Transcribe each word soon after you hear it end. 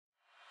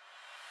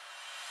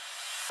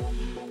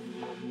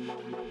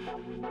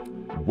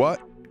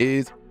What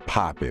is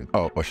poppin'?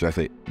 Oh, or should I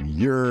say,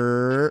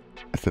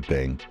 that's the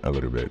thing, a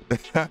little bit.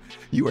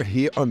 You are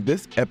here on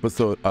this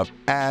episode of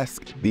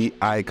Ask the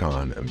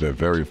Icon, the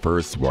very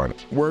first one.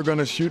 We're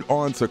gonna shoot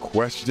on to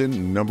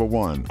question number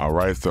 1. All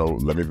right, so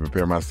let me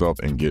prepare myself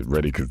and get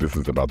ready because this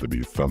is about to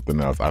be something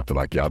else. I feel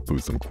like y'all threw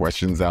some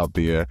questions out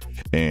there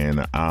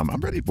and I'm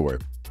ready for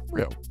it.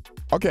 Real.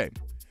 Okay,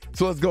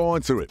 so let's go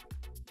on to it.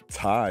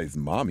 Ty's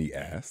mommy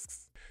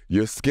asks,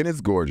 your skin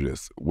is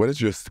gorgeous. What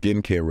is your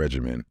skincare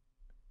regimen?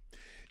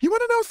 You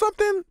want to know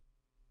something?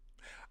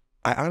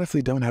 I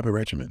honestly don't have a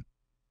regimen.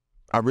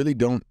 I really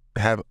don't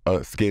have a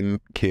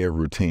skincare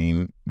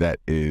routine that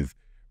is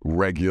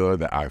regular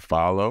that I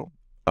follow.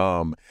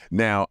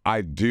 Now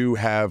I do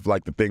have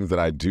like the things that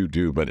I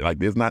do, but like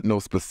there's not no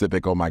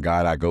specific, oh my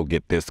God, I go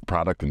get this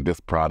product and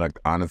this product.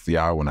 Honestly,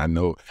 when I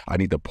know I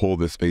need to pull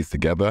this face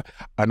together,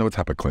 I know what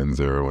type of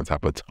cleanser, what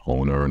type of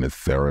toner and the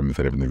serums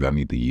and everything that I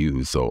need to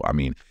use. So, I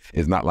mean,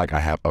 it's not like I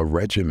have a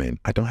regimen.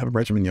 I don't have a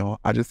regimen, y'all.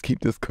 I just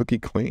keep this cookie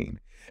clean.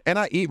 And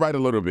I eat right a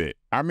little bit.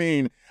 I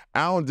mean,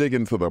 I don't dig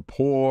into the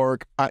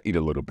pork. I eat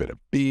a little bit of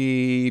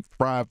beef,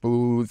 fried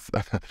foods.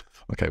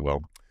 Okay,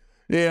 well,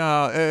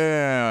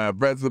 yeah,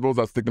 vegetables,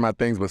 I stick to my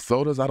things, but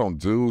sodas, I don't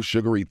do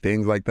sugary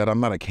things like that. I'm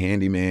not a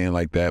candy man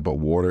like that, but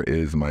water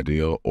is my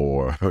deal,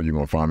 or you're going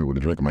to find me with a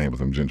drink in my hand with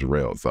some ginger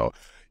ale. So,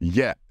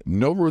 yeah,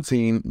 no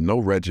routine, no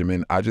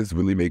regimen. I just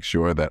really make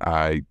sure that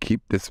I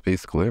keep this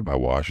face clear by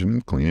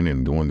washing, cleaning,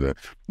 and doing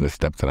the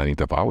steps that I need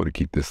to follow to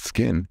keep this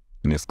skin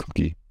and this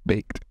cookie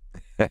baked.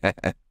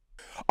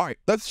 All right,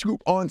 let's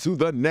scoop on to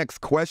the next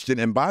question.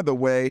 And by the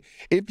way,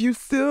 if you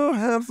still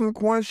have some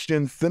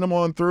questions, send them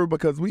on through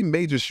because we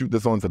may just shoot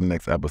this on to the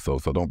next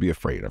episode. So don't be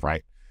afraid, all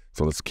right?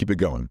 So let's keep it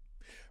going.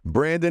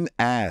 Brandon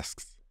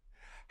asks,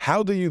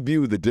 how do you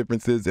view the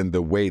differences in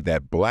the way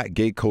that Black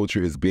gay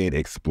culture is being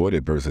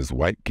exploited versus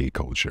white gay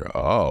culture?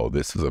 Oh,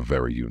 this is a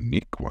very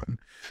unique one.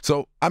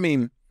 So, I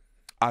mean,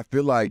 I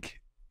feel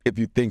like if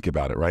you think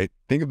about it, right?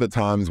 Think of the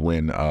times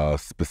when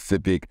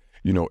specific,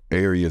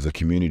 areas or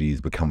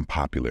communities become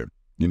popular.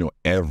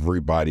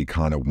 Everybody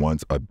kind of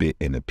wants a bit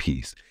in a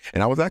piece.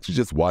 And I was actually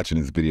just watching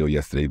this video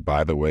yesterday.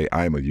 By the way,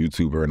 I am a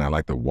YouTuber and I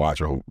like to watch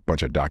a whole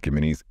bunch of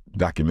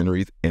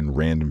documentaries and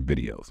random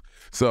videos.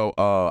 So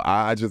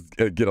I just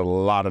get a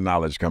lot of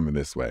knowledge coming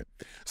this way.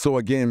 So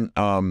again,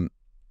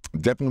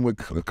 definitely when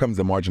it comes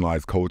to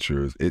marginalized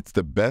cultures, it's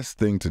the best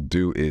thing to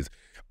do is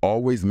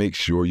always make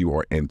sure you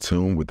are in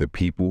tune with the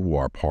people who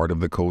are part of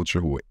the culture,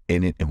 who are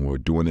in it and who are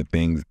doing the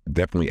things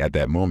definitely at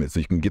that moment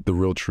so you can get the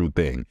real true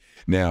thing.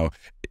 Now,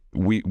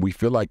 we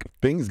feel like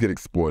things get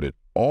exploited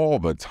all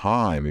the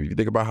time. If you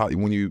think about how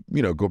when you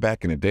go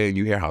back in the day and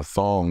you hear how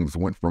songs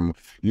went from,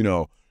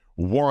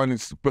 one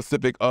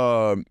specific,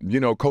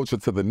 culture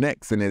to the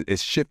next, and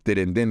it's shifted.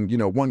 And then,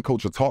 one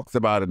culture talks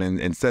about it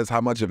and says how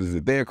much of it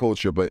is their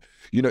culture. But,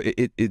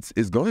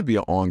 it's going to be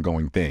an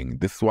ongoing thing.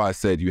 This is why I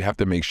said you have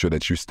to make sure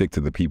that you stick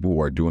to the people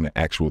who are doing the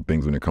actual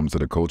things when it comes to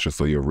the culture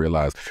so you'll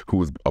realize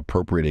who is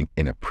appropriating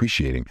and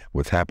appreciating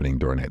what's happening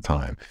during that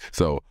time.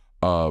 So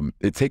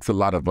it takes a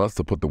lot of us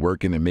to put the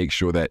work in and make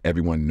sure that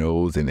everyone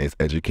knows and is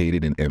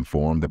educated and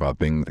informed about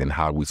things and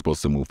how we're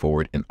supposed to move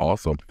forward. And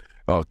also,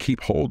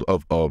 keep hold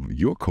of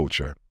your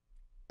culture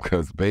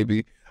because,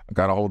 baby, I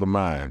got a hold of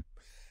mine.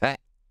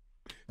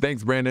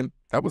 Thanks, Brandon.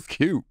 That was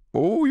cute.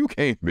 Oh, you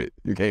came for it.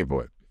 You came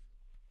for it.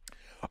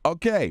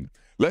 Okay,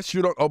 let's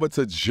shoot on over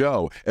to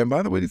Joe. And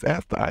by the way, these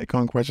Ask the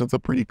Icon questions are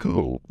pretty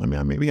cool. I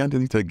mean, maybe I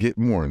need to get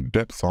more in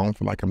depth so I don't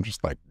feel like I'm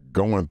just like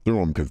going through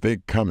them because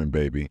they're coming,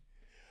 baby.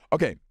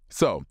 Okay,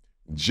 so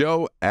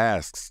Joe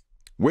asks,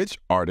 which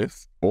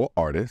artist or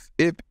artist,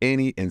 if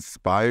any,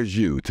 inspires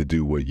you to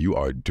do what you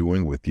are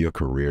doing with your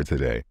career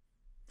today?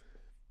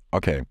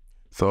 Okay,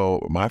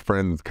 so my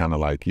friends kind of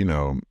like, I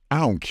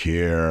don't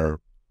care.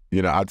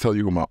 I tell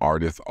you who my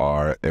artists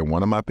are. And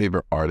one of my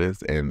favorite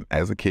artists, and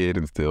as a kid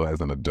and still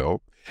as an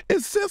adult,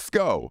 is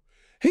Cisco.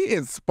 He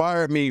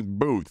inspired me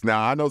boots.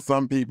 Now, I know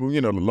some people,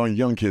 the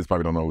young kids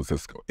probably don't know who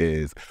Cisco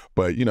is.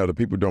 But, the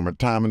people doing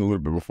retirement a little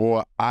bit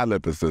before, I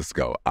lived with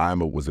Cisco. I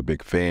was a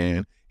big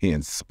fan. He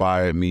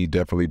inspired me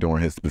definitely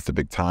during his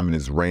specific time in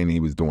his reign. He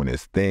was doing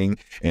his thing,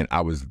 and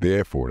I was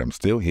there for it. I'm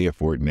still here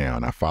for it now,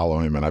 and I follow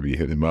him, and I be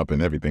hitting him up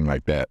and everything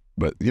like that.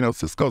 But,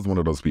 Cisco's one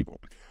of those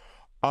people.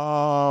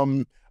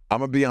 I'm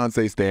a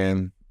Beyonce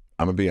stan.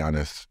 I'm going to be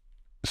honest.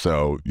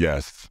 So,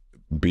 yes,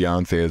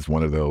 Beyonce is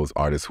one of those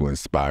artists who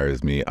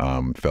inspires me,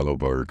 fellow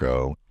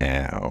Virgo.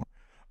 Ow.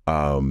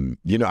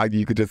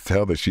 You could just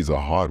tell that she's a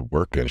hard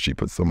worker and she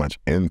puts so much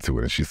into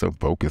it and she's so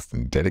focused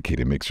and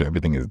dedicated, make sure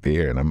everything is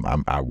there. And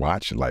I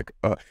watch it like,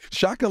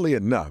 shockingly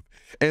enough,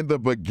 in the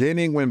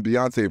beginning when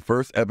Beyonce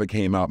first ever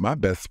came out, my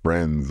best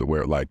friends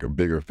were like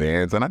bigger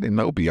fans and I didn't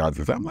know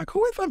Beyonce. So I'm like,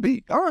 who is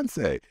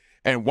Beyonce?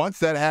 And once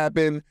that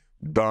happened,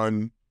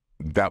 done,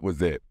 that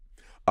was it.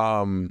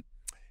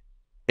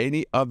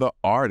 Any other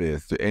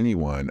artist or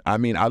anyone, I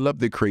mean, I love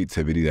the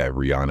creativity that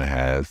Rihanna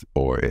has,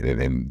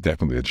 and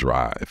definitely the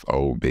drive.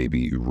 Oh,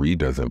 baby, Ree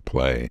doesn't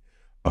play.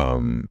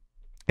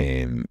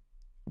 And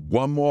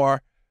one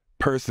more,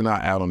 person I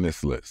add on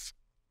this list.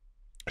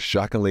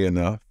 Shockingly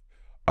enough,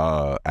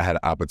 I had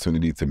an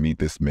opportunity to meet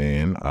this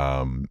man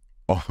on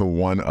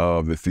one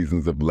of the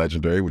seasons of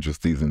Legendary, which was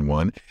season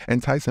 1,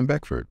 and Tyson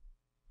Beckford.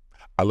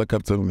 I look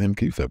up to him.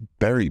 He's a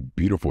very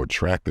beautiful,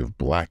 attractive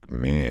black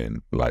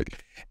man.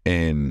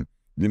 And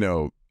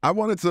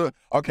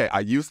I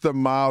used to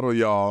model,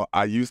 y'all.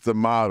 I used to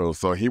model.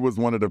 So he was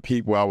one of the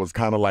people I was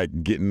kind of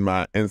like getting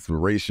my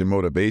inspiration,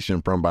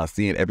 motivation from by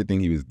seeing everything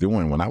he was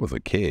doing when I was a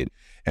kid.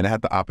 And I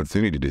had the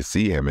opportunity to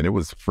see him, and it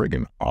was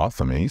friggin'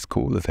 awesome. And he's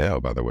cool as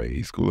hell, by the way.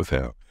 He's cool as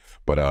hell.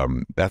 But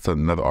that's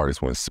another artist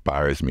who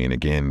inspires me. And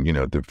again,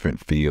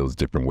 different fields,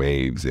 different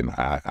waves. And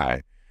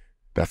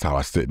that's how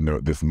I sit in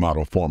this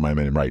model form I'm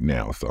in right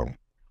now. So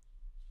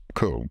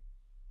cool.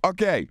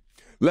 Okay,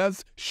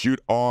 let's shoot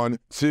on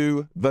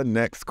to the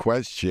next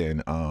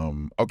question.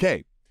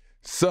 Okay,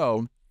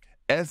 so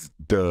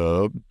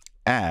S-Dub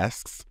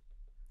asks,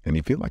 and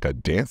he feels like a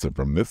dancer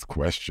from this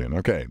question.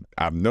 Okay,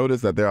 I've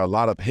noticed that there are a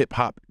lot of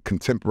hip-hop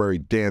contemporary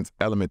dance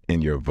element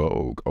in your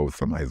Vogue. Oh,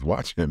 somebody's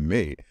watching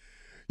me.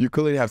 You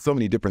clearly have so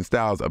many different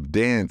styles of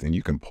dance and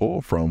you can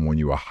pull from when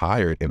you are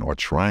hired and are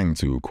trying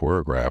to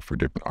choreograph for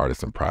different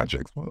artists and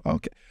projects. Well,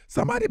 okay.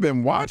 Somebody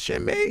been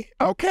watching me,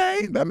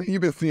 okay? That means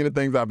you've been seeing the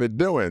things I've been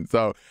doing.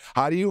 So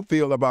how do you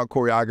feel about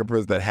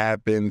choreographers that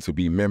happen to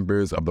be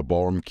members of the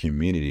ballroom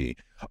community?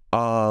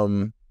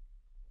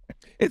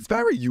 It's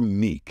very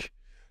unique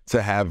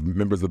to have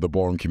members of the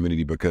ballroom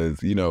community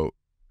because,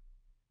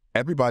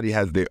 everybody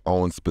has their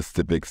own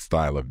specific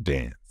style of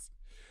dance.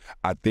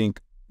 I think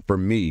for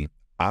me,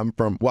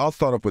 I'll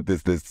start off with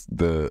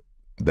the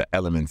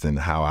elements and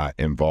how I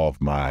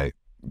involved my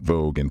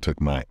Vogue and took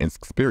my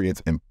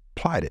experience and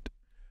applied it.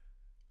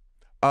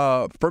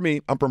 For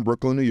me, I'm from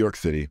Brooklyn, New York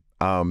City.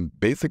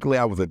 Basically,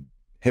 I was a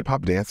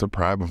hip-hop dancer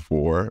prior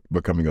before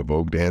becoming a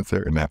Vogue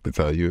dancer. And I have to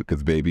tell you,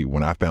 because baby,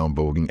 when I found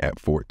voguing at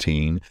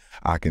 14,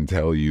 I can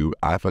tell you,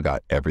 I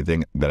forgot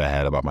everything that I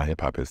had about my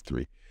hip-hop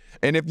history.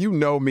 And if you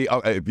know me,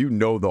 if you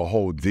know the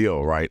whole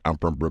deal, right? I'm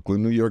from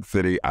Brooklyn, New York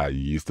City. I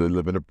used to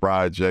live in the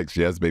projects.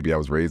 Yes, baby, I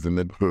was raised in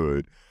the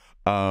hood.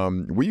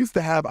 We used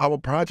to have our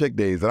project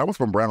days, and I was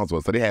from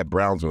Brownsville, so they had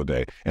Brownsville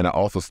Day. And I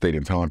also stayed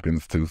in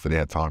Tompkins, too, so they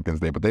had Tompkins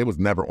Day, but they was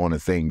never on the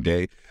same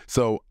day.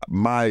 So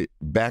my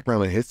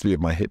background and history of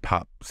my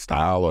hip-hop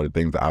style or the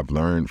things that I've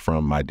learned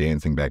from my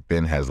dancing back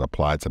then has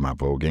applied to my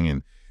voguing.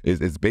 And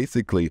it's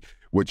basically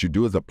what you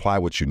do is apply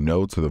what you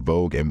know to the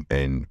Vogue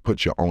and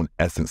put your own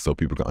essence so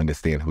people can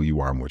understand who you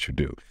are and what you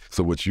do.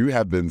 So what you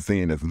have been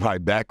seeing is my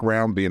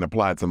background being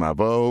applied to my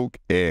Vogue,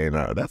 and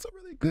that's a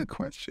really good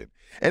question.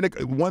 And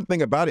one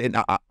thing about it, and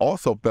I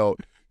also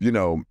felt,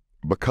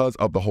 because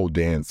of the whole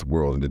dance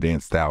world and the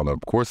dance style, and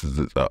of course,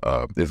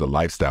 there's a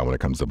lifestyle when it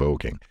comes to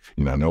voguing.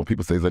 I know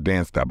people say it's a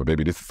dance style, but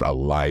baby, this is a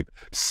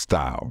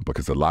lifestyle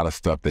because a lot of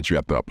stuff that you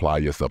have to apply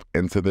yourself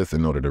into this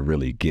in order to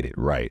really get it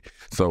right.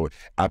 So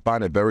I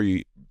find it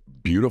very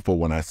beautiful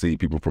when I see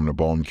people from the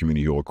ballroom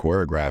community who are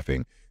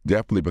choreographing,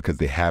 definitely because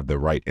they have the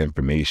right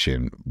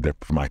information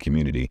for my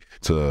community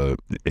to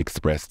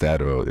express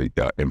that or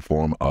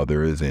inform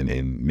others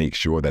and make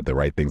sure that the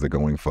right things are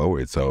going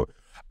forward. So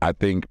I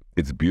think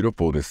it's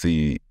beautiful to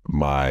see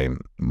my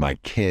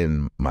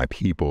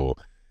people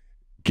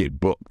get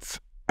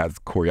booked as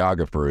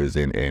choreographers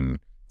and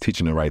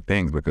teaching the right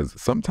things, because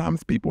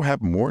sometimes people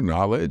have more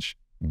knowledge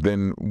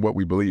than what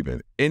we believe in.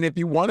 And if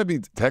you want to be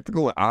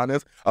technical and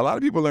honest, a lot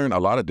of people learn a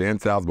lot of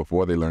dance styles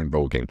before they learn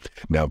voguing.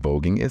 Now,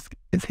 voguing is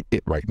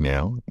it right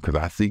now because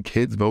I see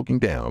kids voguing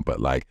down,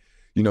 but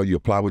you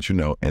apply what you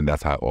know, and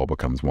that's how it all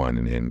becomes one.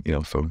 And then,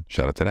 so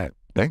shout out to that.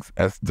 Thanks,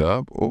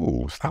 S-Dub.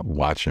 Oh, stop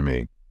watching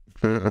me.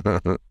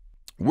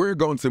 We're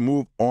going to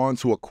move on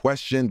to a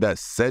question that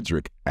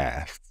Cedric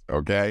asked,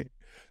 okay?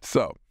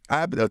 So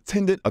I've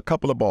attended a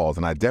couple of balls,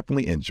 and I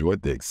definitely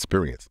enjoyed the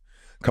experience.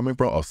 Coming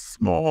from a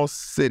small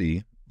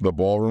city, the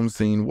ballroom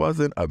scene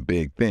wasn't a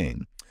big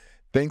thing.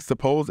 Thanks to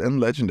Pose and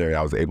Legendary,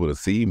 I was able to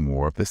see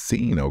more of the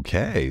scene.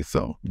 Okay,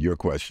 so your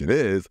question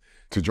is,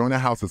 to join a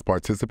house is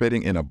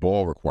participating in a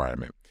ball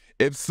requirement?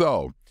 If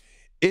so,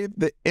 if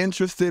the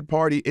interested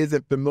party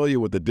isn't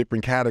familiar with the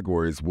different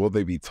categories, will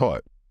they be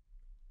taught?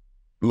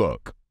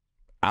 Look,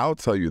 I'll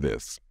tell you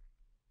this.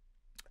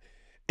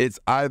 It's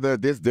either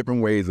there's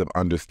different ways of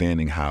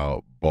understanding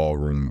how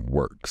ballroom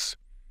works.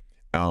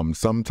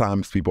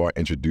 Sometimes people are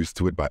introduced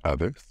to it by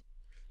others.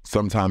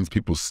 Sometimes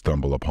people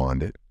stumble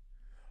upon it.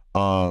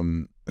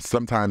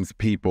 Sometimes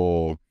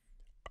people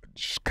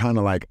kind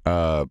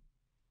of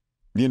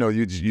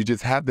you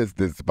just have this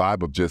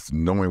vibe of just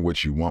knowing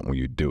what you want when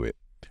you do it.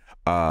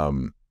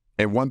 And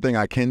one thing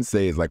I can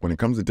say is when it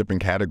comes to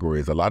different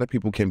categories, a lot of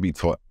people can be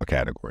taught a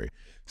category.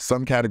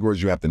 Some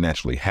categories you have to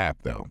naturally have,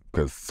 though,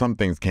 because some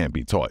things can't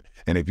be taught.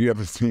 And if you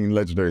ever seen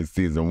Legendary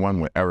Season 1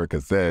 when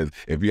Erica says,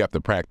 if you have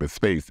to practice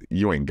space,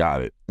 you ain't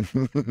got it.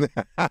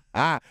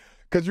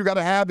 Because you got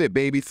to have it,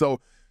 baby. So,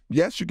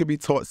 yes, you can be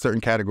taught certain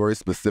categories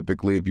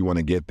specifically if you want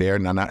to get there.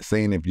 And I'm not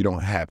saying if you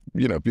don't have,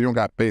 if you don't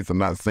got space, I'm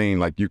not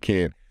saying you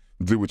can't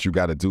do what you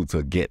got to do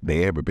to get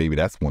there. But, baby,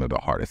 that's one of the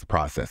hardest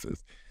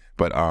processes.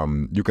 But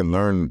you can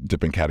learn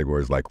different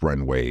categories like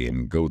runway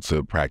and go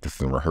to practice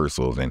and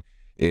rehearsals. And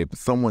if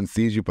someone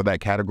sees you for that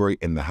category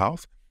in the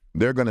house,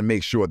 they're going to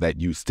make sure that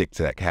you stick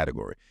to that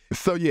category.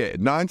 So yeah,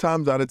 9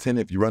 times out of 10,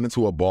 if you run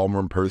into a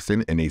ballroom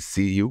person and they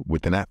see you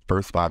within that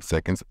first 5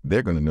 seconds,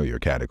 they're going to know your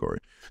category.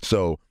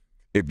 So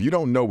if you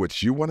don't know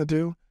what you want to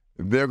do,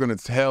 they're going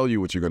to tell you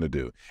what you're going to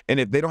do. And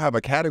if they don't have a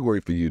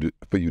category for you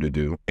to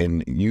do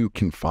and you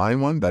can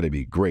find one, that'd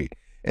be great.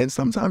 And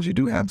sometimes you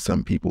do have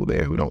some people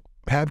there who don't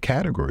have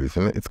categories,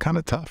 and it's kind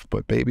of tough,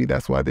 but baby,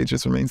 that's why they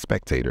just remain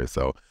spectators.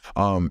 So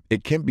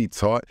it can be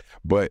taught,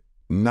 but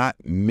not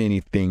many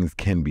things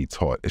can be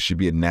taught. It should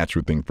be a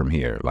natural thing from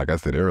here. Like I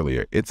said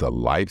earlier, it's a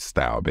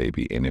lifestyle,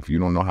 baby. And if you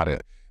don't know how to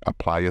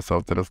apply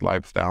yourself to this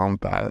lifestyle,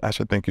 I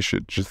should think you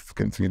should just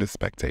continue to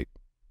spectate.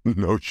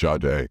 No,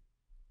 Sadè.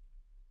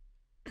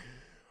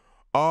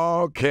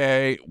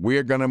 Okay,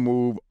 we're going to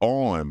move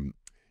on.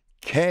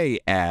 Kay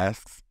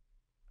asks,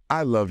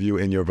 I love you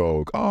in your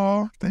Vogue.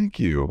 Oh, thank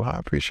you. I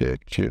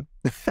appreciate you.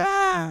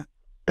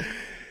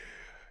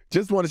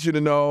 Just wanted you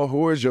to know,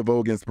 who is your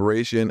Vogue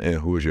inspiration and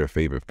who is your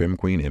favorite femme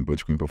queen and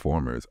butch queen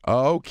performers?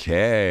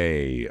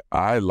 Okay,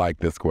 I like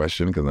this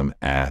question because I'm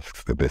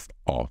asked this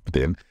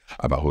often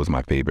about who's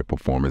my favorite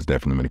performers,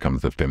 definitely when it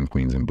comes to femme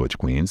queens and butch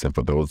queens. And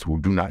for those who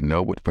do not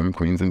know what femme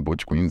queens and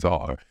butch queens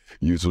are,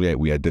 usually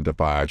we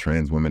identify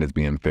trans women as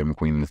being femme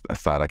queens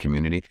inside our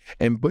community,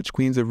 and butch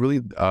queens are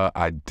really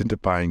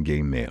identifying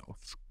gay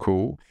males.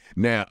 Cool.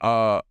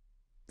 Now,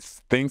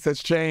 things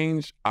has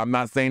changed. I'm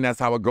not saying that's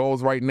how it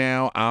goes right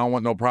now. I don't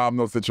want no problem,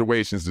 no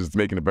situations. Just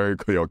making it very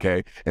clear,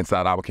 okay?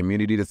 Inside our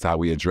community, that's how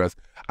we address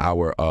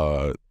our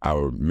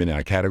men in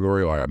our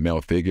category, or our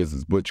male figures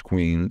as butch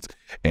queens,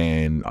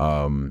 and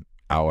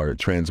our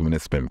trans women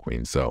as femme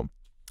queens. So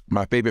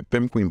my favorite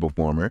femme queen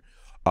performer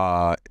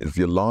is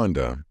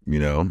Yolanda. You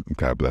know,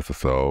 God bless her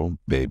soul,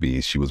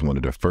 baby. She was one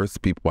of the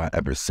first people I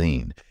ever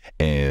seen,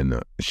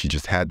 and she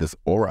just had this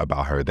aura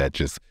about her that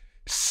just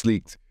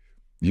sleeked,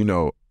 you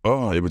know.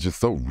 Oh, it was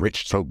just so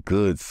rich, so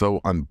good,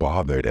 so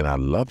unbothered. And I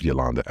love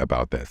Yolanda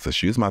about that. So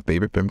she was my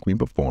favorite femme queen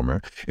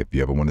performer. If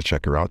you ever want to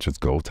check her out, just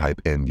go type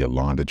in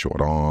Yolanda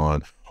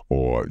Jordan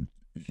or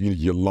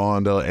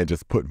Yolanda and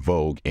just put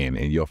Vogue in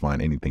and you'll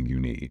find anything you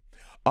need.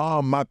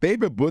 My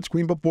favorite butch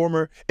queen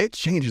performer, it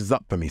changes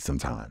up for me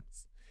sometimes.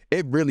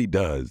 It really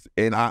does.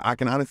 And I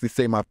can honestly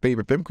say my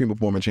favorite femme queen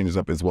performer changes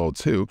up as well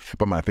too.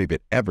 But my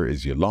favorite ever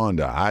is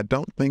Yolanda. I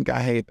don't think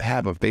I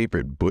have a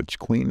favorite butch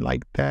queen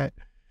like that.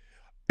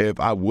 If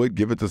I would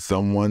give it to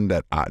someone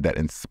that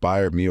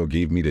inspired me or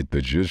gave me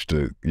the juice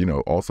to, you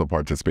know, also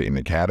participate in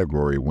the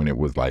category when it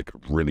was like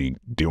really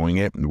doing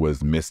it,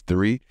 was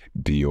Mystery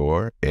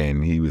Dior.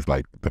 And he was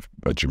like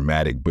a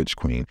dramatic butch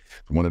queen.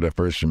 One of the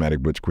first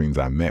dramatic butch queens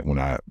I met when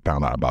I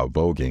found out about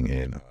voguing.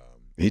 And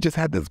he just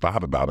had this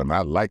vibe about him. I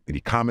liked it.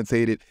 He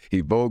commentated,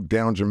 he vogued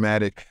down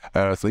dramatic.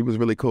 So he was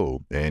really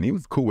cool. And he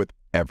was cool with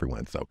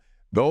everyone. So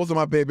those are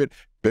my favorite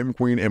femme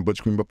queen and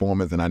butch queen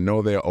performers, and I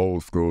know they're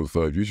old school,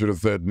 so if you should have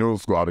said new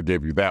school, I'd have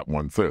gave you that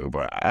one too,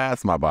 but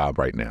that's my vibe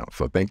right now.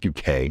 So thank you,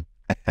 Kay.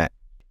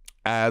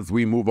 As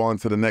we move on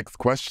to the next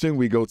question,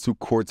 we go to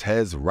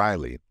Cortez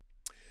Riley.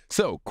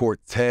 So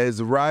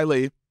Cortez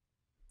Riley,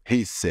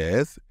 he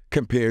says,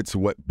 compared to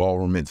what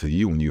ballroom meant to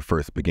you when you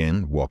first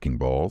began walking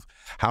balls,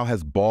 how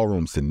has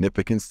ballroom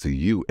significance to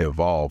you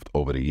evolved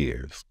over the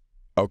years?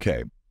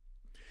 Okay.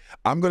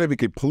 I'm going to be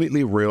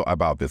completely real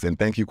about this, and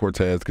thank you,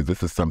 Cortez, because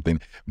this is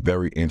something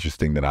very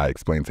interesting that I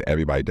explain to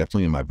everybody,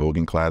 definitely in my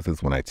voguing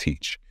classes when I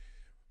teach.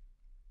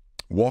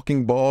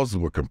 Walking balls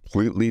were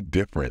completely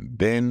different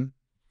then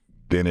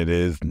than it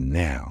is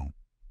now.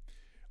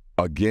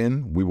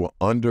 Again, we were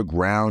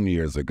underground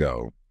years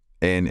ago,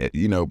 and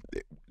you know,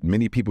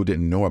 many people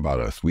didn't know about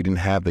us. We didn't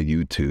have the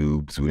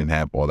YouTubes, we didn't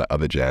have all the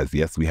other jazz.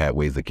 Yes, we had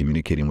ways of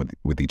communicating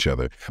with each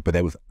other, but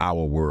that was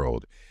our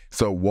world.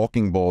 So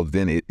walking balls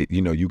then,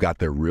 you know, you got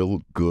the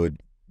real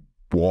good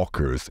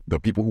walkers. The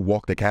people who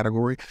walked the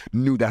category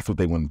knew that's what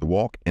they wanted to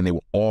walk, and they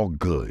were all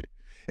good.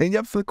 And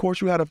yes, of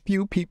course, you had a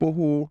few people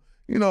who,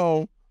 you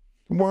know,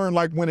 weren't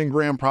like winning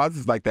grand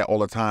prizes like that all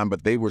the time,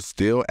 but they were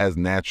still as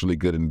naturally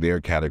good in their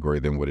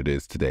category than what it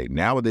is today.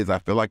 Nowadays, I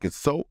feel like it's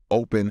so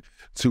open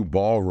to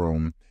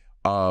ballroom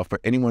for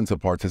anyone to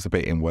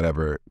participate in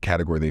whatever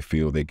category they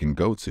feel they can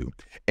go to.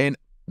 And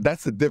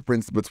that's the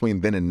difference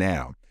between then and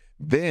now.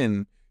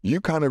 Then you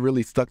kind of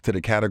really stuck to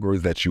the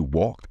categories that you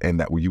walked and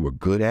that you were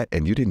good at,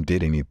 and you didn't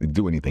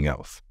do anything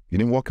else. You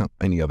didn't walk on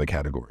any other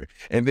category.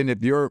 And then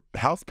if your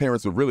house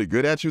parents were really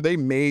good at you, they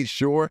made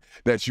sure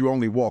that you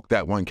only walked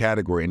that one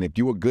category. And if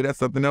you were good at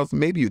something else,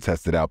 maybe you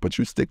test it out, but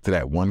you stick to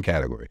that one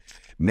category.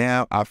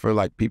 Now, I feel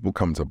like people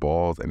come to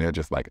balls and they're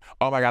just like,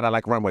 oh my God, I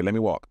like runway, let me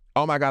walk.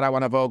 Oh my God, I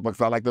want to Vogue because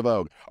I like the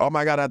Vogue. Oh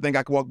my God, I think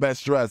I can walk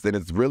best dressed. And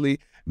it's really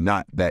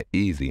not that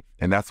easy.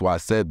 And that's why I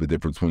said the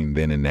difference between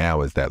then and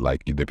now is that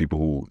like the people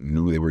who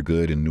knew they were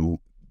good and knew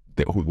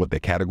what their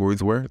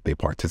categories were, they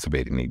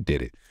participated and they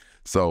did it.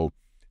 So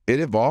it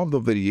evolved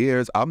over the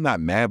years. I'm not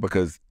mad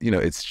because, you know,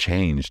 it's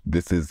changed.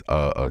 This is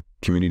a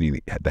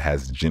community that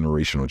has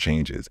generational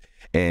changes.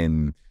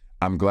 And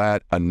I'm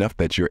glad enough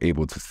that you're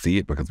able to see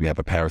it because we have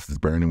a Paris is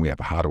Burning, we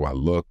have a How Do I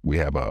Look, we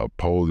have a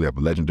Pose, we have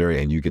a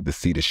Legendary, and you get to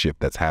see the shift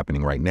that's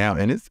happening right now,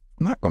 and it's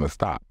not going to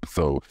stop.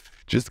 So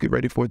just get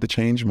ready for it to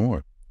change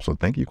more. So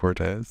thank you,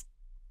 Cortez.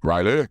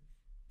 Riley.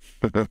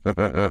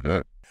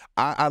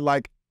 I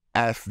like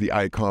Ask the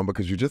Icon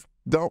because you just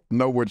don't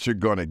know what you're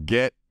going to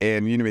get,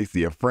 and you may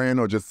see a friend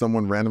or just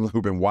someone randomly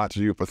who's been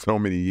watching you for so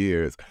many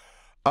years.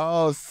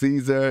 Oh,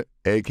 Caesar,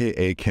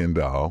 a.k.a.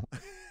 Kendall.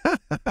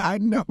 I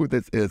know who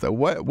this is.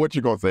 What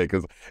you gonna say?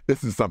 Because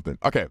this is something.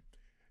 Okay,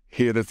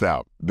 hear this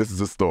out. This is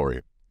a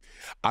story.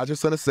 I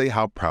just want to say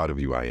how proud of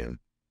you I am.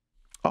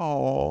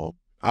 Oh,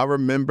 I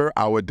remember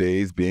our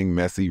days being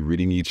messy,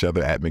 reading each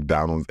other at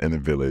McDonald's in the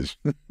village.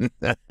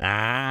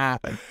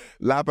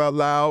 Laugh out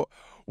loud.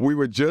 We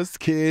were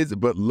just kids,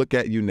 but look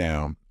at you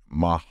now.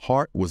 My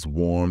heart was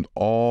warmed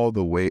all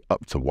the way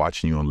up to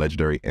watching you on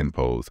Legendary and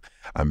Pose.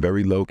 I'm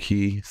very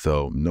low-key,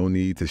 so no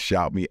need to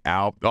shout me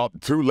out. Oh,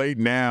 too late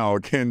now,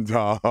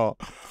 Kendall.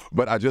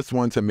 But I just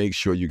wanted to make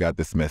sure you got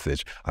this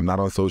message. I'm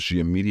not on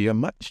social media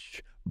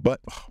much,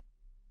 but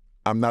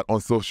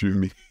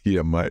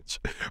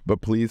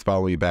please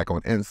follow me back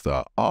on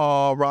Insta.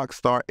 Oh,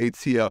 Rockstar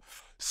ATL.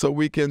 So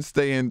we can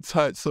stay in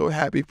touch. So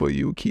happy for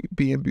you. Keep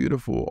being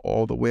beautiful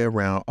all the way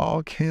around.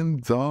 Oh,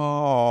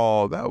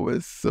 Kendall, that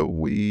was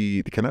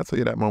sweet. Can I tell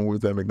you that mom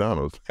was at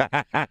McDonald's?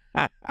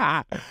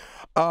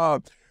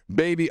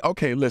 Baby,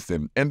 okay,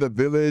 listen. In the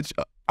village,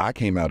 I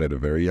came out at a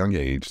very young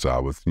age. So I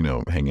was,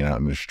 hanging out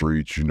in the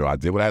streets. I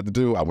did what I had to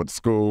do. I went to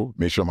school,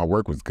 made sure my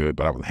work was good,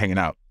 but I was hanging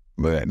out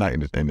at night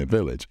in the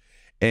village.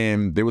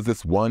 And there was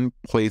this one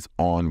place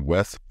on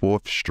West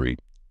 4th Street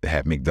that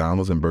had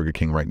McDonald's and Burger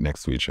King right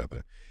next to each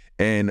other.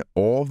 And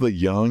all the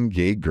young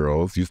gay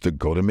girls used to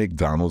go to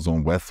McDonald's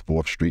on West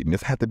 4th Street. And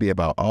this had to be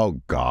about,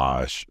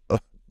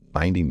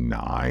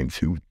 99,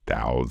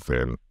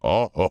 2000.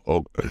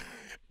 Oh,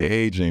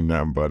 age ain't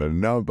nothing but a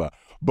number.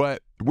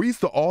 But we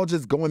used to all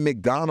just go in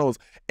McDonald's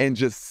and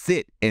just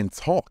sit and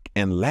talk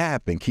and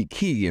laugh and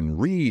kiki and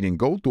read and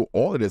go through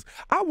all of this.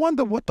 I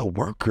wonder what the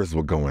workers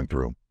were going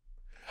through.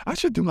 I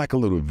should do like a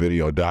little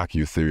video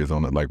docu-series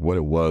on it, like what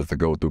it was to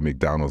go through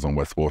McDonald's on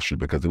West 4th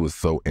Street, because it was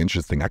so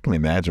interesting. I can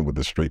imagine what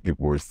the straight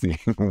people were seeing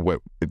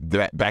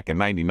back in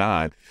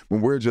 99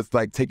 when we're just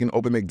like taking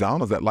open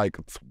McDonald's at like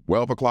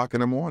 12 o'clock in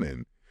the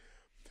morning.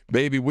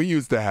 Baby, we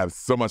used to have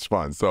so much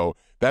fun. So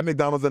that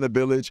McDonald's in the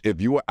village,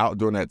 if you were out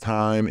during that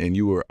time and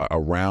you were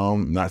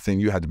around, not saying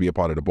you had to be a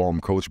part of the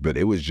ballroom coach, but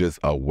it was just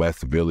a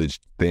West Village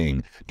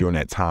thing during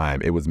that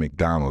time. It was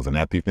McDonald's. And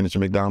after you finish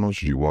at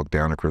McDonald's, you walk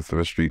down to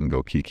Christopher Street and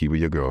go kiki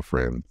with your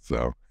girlfriend.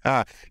 So,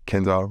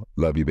 Kendall,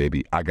 love you,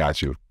 baby. I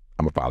got you.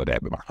 I'm going to follow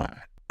that behind.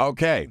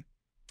 Okay.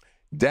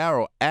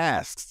 Daryl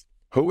asks,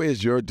 who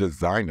is your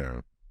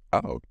designer?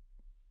 Oh.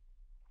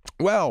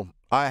 Well,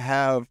 I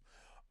have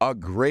a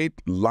great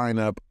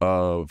lineup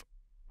of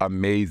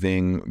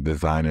amazing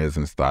designers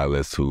and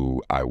stylists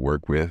who I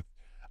work with.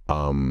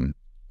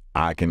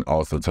 I can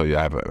also tell you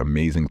I have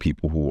amazing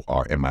people who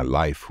are in my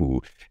life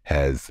who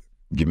has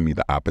given me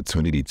the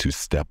opportunity to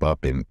step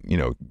up and,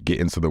 get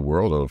into the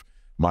world of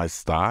my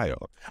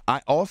style. I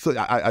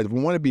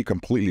want to be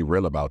completely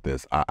real about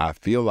this. I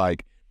feel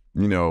like,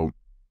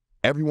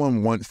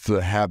 everyone wants to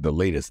have the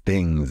latest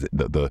things,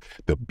 the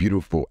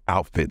beautiful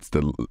outfits,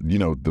 the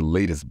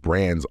latest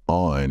brands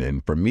on.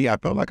 And for me, I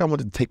felt like I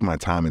wanted to take my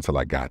time until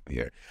I got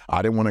there.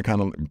 I didn't want to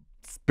kind of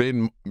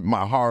spend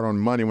my hard-earned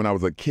money when I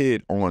was a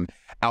kid on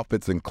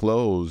outfits and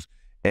clothes,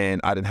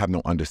 and I didn't have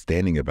no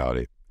understanding about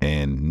it.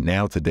 And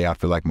now today, I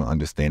feel like my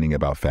understanding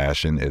about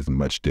fashion is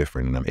much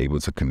different, and I'm able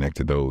to connect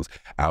to those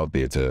out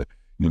there to,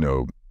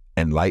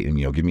 enlighten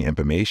me or give me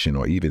information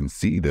or even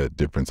see the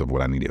difference of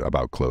what I need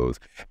about clothes.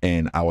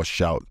 And I will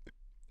shout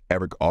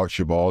Eric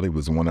Archibald. He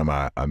was one of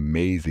my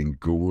amazing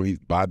gurus.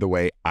 By the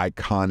way,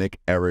 iconic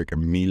Eric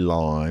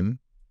Milan.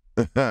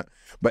 But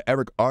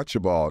Eric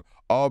Archibald,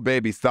 all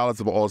baby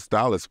stylist of all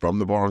stylists from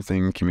the ballroom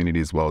singing community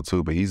as well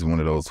too. But he's one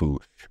of those who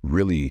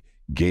really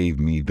gave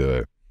me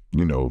the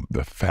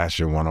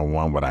fashion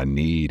 101, what I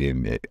need.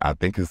 And I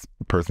think his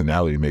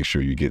personality makes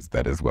sure you get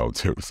that as well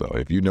too. So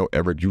if you know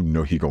Eric,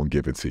 he gonna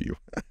give it to you.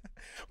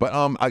 But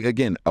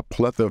again, a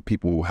plethora of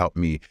people who help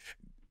me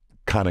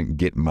kind of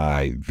get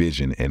my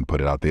vision and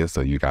put it out there so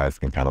you guys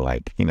can kind of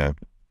like,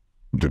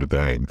 do the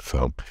thing.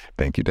 So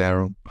thank you,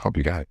 Daryl. Hope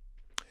you got it.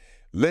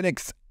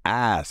 Lennox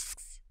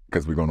asks,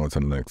 because we're going on to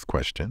the next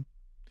question,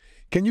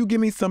 can you give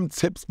me some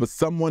tips for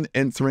someone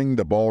entering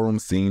the ballroom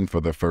scene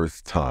for the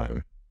first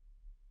time?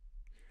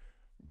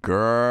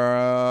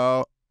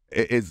 Girl,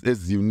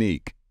 it's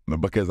unique.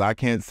 Because I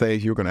can't say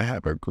you're going to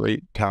have a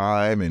great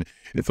time and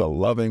it's a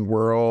loving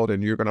world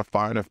and you're going to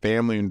find a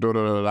family and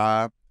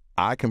da-da-da-da.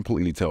 I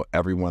completely tell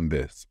everyone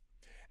this.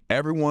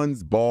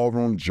 Everyone's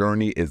ballroom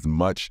journey is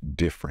much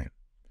different.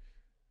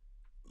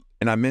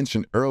 And I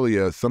mentioned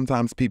earlier,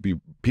 sometimes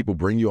people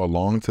bring you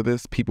along to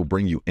this. People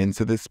bring you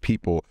into this.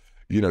 People,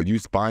 you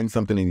find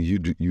something and you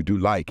do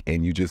like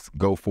and you just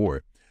go for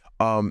it.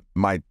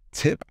 My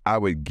tip I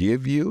would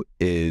give you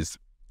is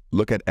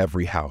look at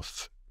every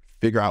house.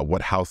 Figure out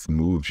what house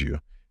moves you.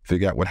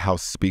 Figure out what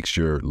house speaks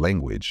your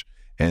language.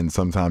 And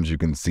sometimes you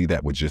can see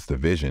that with just the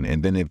vision.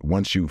 And then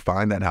once you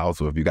find that house,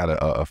 or if you got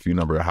a few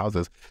number of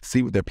houses,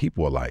 see what their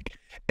people are like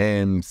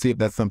and see if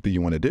that's something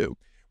you want to do.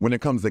 When it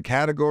comes to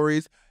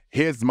categories,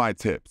 here's my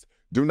tips.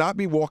 Do not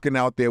be walking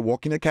out there,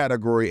 walking a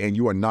category, and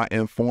you are not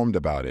informed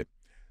about it.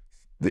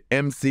 The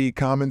MC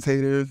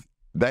commentators,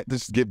 that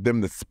just give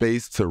them the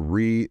space to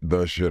read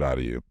the shit out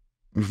of you.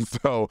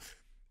 So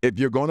if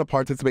you're going to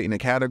participate in a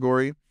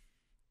category,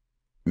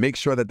 make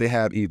sure that they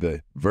have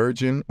either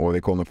virgin or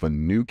they call them for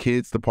new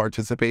kids to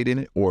participate in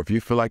it. Or if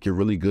you feel like you're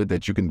really good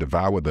that you can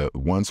devour the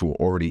ones who are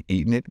already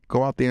eating it,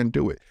 go out there and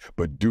do it.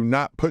 But do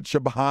not put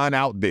your behind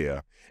out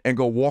there and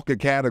go walk a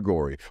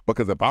category,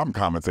 because if I'm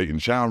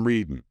commentating, I'm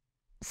reading.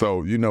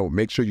 So,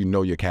 make sure you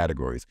know your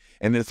categories.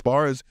 And as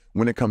far as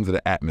when it comes to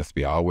the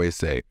atmosphere, I always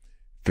say,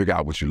 figure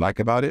out what you like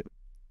about it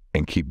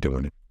and keep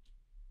doing it.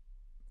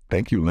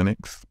 Thank you,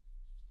 Lennox.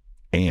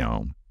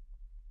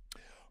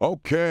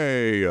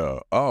 Okay.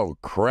 Oh,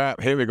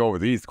 crap. Here we go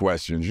with these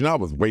questions. I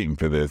was waiting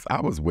for this. I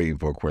was waiting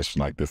for a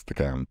question like this to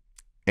come.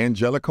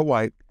 Angelica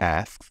White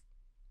asks,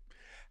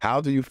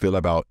 how do you feel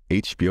about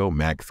HBO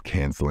Max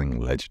canceling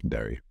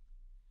Legendary?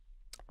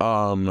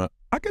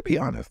 I could be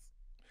honest.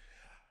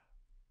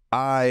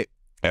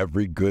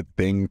 Every good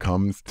thing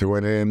comes to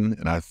an end.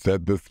 And I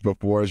said this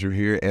before, as you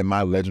hear in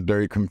my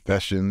Legendary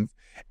confessions.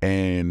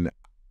 And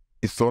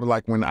it's sort of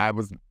like when I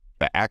was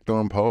an actor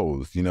on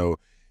Pose,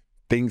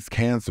 things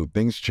cancel,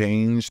 things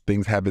change,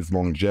 things have its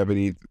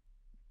longevity,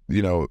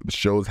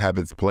 shows have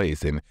its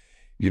place. And,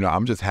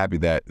 I'm just happy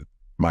that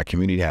my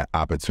community had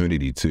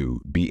opportunity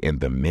to be in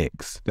the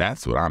mix.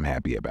 That's what I'm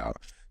happy about.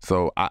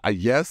 So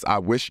yes, I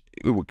wish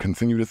it would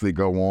continuously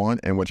go on.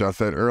 And what y'all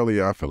said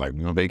earlier, I feel like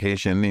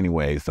vacation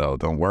anyway, so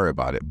don't worry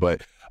about it.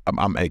 But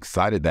I'm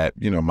excited that,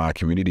 my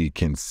community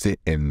can sit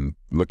and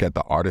look at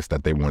the artists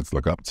that they once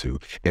look up to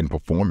and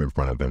perform in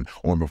front of them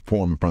or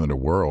perform in front of the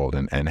world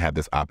and have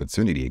this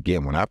opportunity.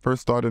 Again, when I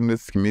first started in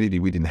this community,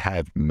 we didn't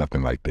have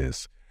nothing like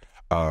this.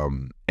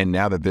 And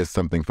now that there's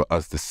something for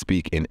us to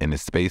speak in the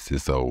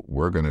spaces, so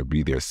we're going to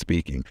be there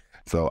speaking.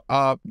 So,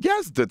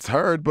 yes,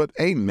 deterred, but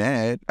ain't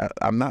mad.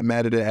 I'm not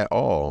mad at it at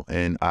all.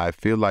 And I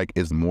feel like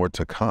it's more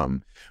to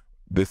come.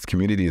 This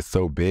community is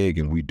so big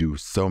and we do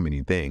so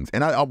many things.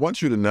 And I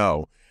want you to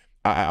know,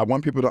 I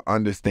want people to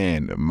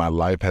understand my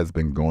life has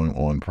been going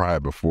on prior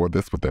before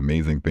this with the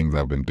amazing things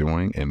I've been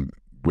doing. And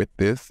with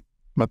this,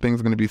 my things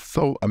are going to be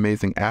so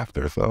amazing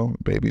after. So,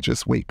 baby,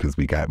 just wait, because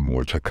we got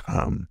more to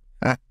come.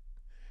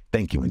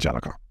 Thank you,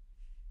 Angelica.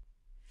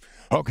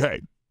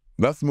 Okay,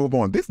 let's move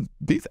on.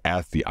 These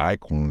Ask the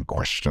Icon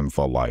questions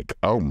are like,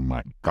 oh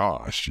my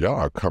gosh, y'all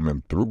are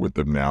coming through with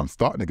them now. I'm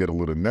starting to get a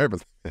little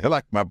nervous.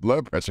 Like my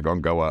blood pressure gonna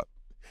go up.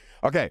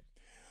 Okay,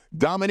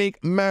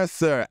 Dominique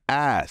Mercer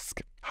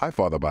asks, hi,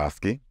 Father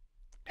Bosky.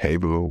 Hey,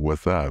 boo,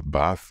 what's up?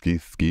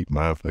 Bosky, skeet,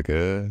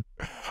 motherfucker.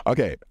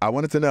 Okay, I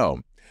wanted to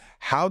know,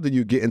 how do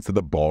you get into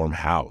the ballroom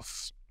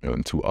house?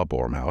 Into a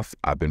ballroom house.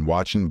 I've been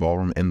watching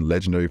Ballroom and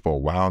Legendary for a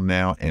while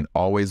now and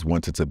always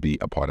wanted to be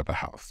a part of a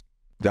house.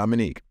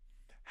 Dominique,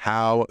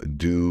 how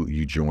do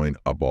you join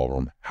a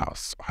ballroom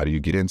house? How do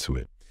you get into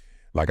it?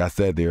 Like I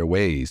said, there are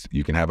ways.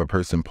 You can have a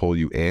person pull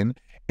you in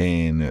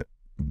and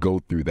go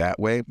through that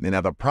way. And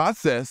now the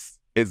process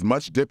is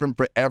much different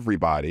for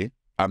everybody.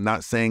 I'm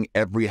not saying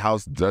every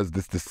house does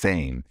this the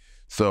same.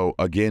 So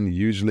again,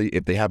 usually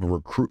if they have a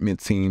recruitment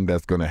team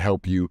that's going to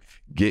help you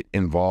get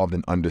involved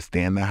and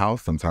understand the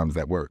house, sometimes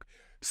that works.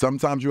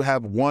 Sometimes you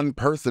have one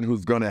person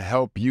who's going to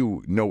help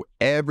you know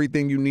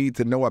everything you need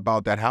to know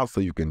about that house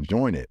so you can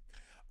join it.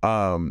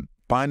 Find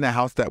the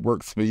house that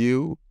works for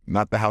you,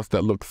 not the house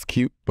that looks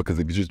cute, because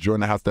if you just join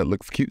the house that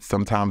looks cute,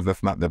 sometimes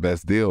that's not the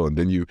best deal. And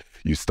then you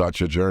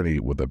start your journey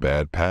with a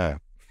bad path.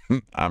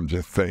 I'm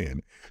just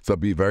saying. So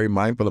be very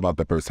mindful about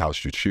the first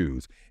house you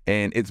choose.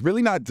 And it's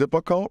really not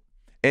difficult.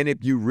 And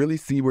if you really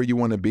see where you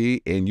want to be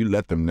and you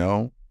let them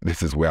know,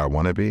 this is where I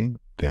want to be,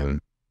 then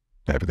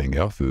everything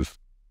else is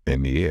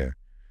in the air.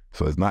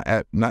 So it's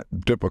not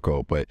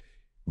difficult, but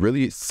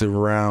really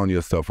surround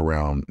yourself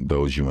around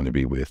those you want to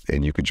be with,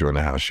 and you can join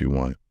the house you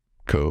want.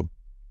 Cool.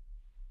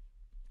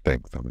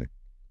 Thanks, Dominic.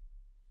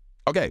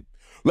 Okay,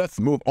 let's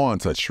move on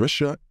to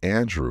Trisha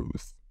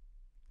Andrews.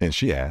 And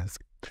she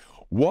asked,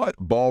 what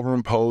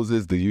ballroom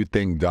poses do you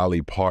think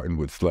Dolly Parton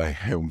would slay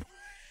him?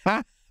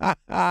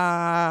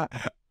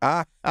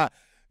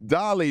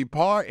 Dolly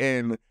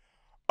Parton,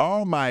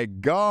 oh my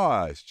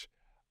gosh.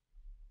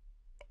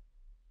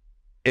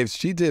 If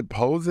she did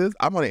poses,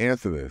 I'm going to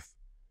answer this.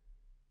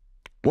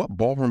 What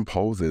ballroom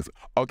poses?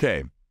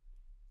 Okay,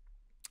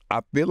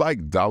 I feel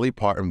like Dolly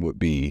Parton would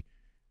be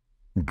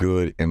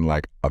good in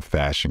like a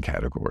fashion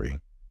category.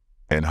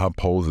 And her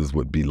poses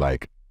would be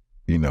like,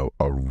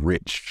 a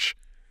rich,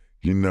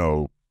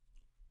 unbothered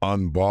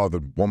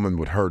woman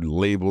with her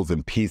labels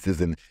and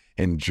pieces and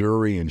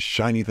jewelry and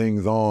shiny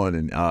things on.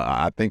 And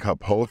I think her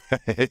pose,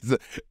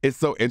 it's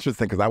so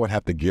interesting because I would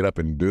have to get up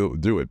and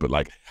do it. But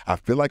like, I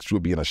feel like she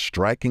would be in a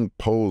striking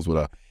pose with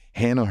a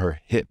hand on her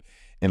hip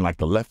and like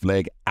the left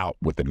leg out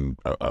with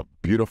a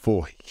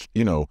beautiful,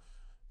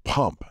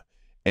 pump.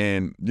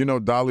 And, you know,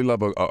 Dolly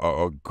love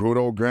a good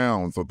old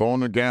gown. So throw on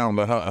the gown,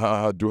 let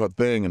her do her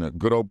thing, and a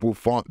good old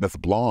bouffant that's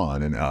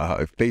blonde, and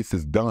her face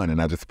is done.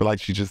 And I just feel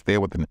like she's just there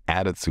with an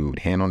attitude,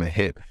 hand on the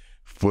hip,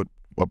 foot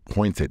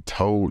pointed,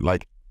 toe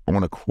like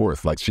on a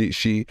course. Like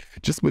she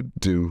just would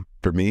do,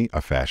 for me,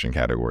 a fashion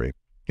category.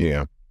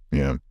 Yeah,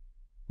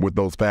 with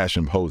those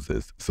fashion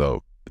poses.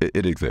 So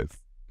it exists.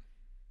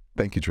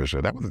 Thank you,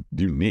 Trisha. That was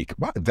unique.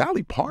 Wow,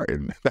 Dolly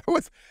Parton. That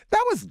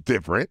was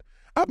different.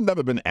 I've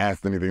never been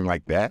asked anything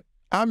like that.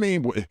 I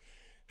mean,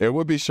 it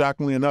would be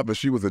shockingly enough if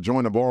she was a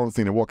join the ballroom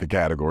scene and walker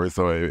category.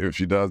 So if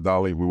she does,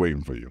 Dolly, we're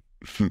waiting for you.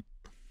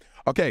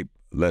 Okay,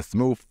 let's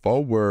move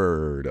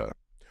forward.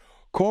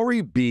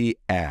 Corey B.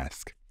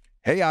 asks,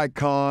 hey,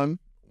 Icon,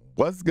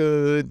 what's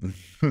good?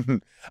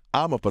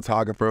 I'm a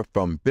photographer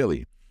from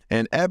Philly,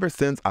 and ever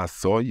since I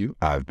saw you,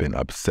 I've been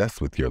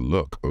obsessed with your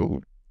look.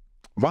 Ooh.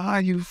 Why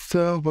are you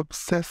so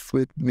obsessed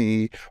with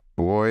me?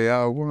 Boy,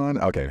 I want...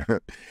 Okay.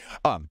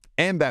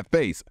 And that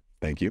face.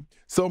 Thank you.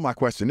 So my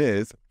question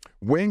is,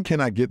 when can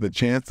I get the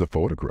chance to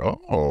photograph?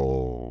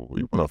 Oh,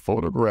 you want to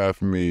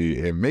photograph me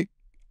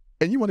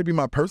and you want to be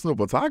my personal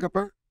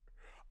photographer?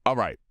 All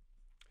right.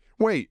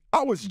 Wait,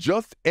 I was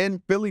just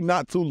in Philly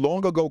not too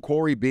long ago,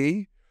 Corey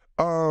B.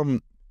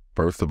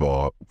 First of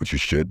all, what you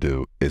should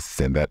do is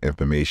send that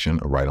information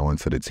right on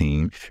to the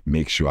team.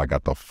 Make sure I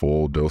got the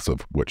full dose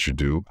of what you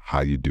do,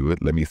 how you do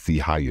it. Let me see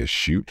how you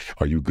shoot.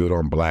 Are you good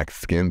on black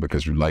skin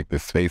because you like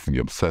this face and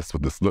you're obsessed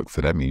with this look?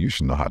 So that means you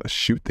should know how to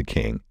shoot the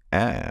king.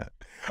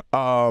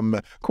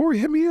 Corey,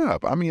 hit me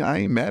up. I mean, I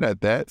ain't mad at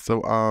that.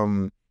 So,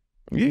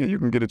 yeah, you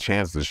can get a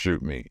chance to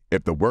shoot me.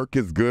 If the work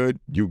is good,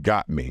 you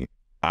got me.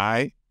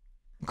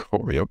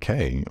 Corey,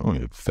 okay,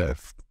 I'm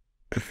obsessed.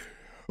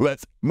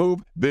 Let's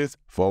move this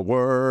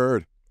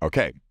forward.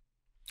 Okay,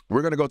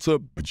 we're going to go to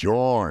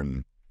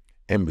Bjorn.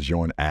 And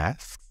Bjorn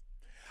asks,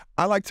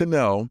 I like to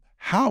know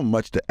how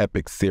much the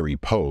epic series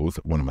Pose,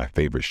 one of my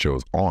favorite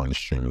shows on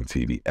streaming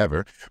TV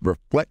ever,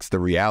 reflects the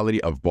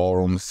reality of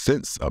ballroom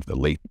since of the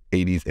late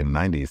 80s and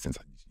 90s, since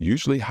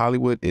usually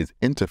Hollywood is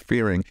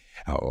interfering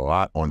a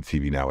lot on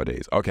TV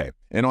nowadays. Okay,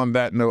 and on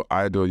that note,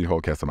 I adore your whole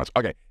cast so much.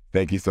 Okay,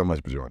 thank you so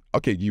much, Bjorn.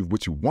 Okay,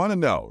 what you want to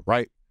know,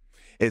 right,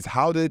 is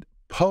how did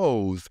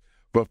Pose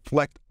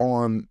reflect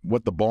on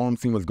what the ballroom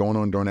scene was going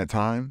on during that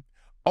time?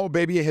 Oh,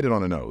 baby, it hit it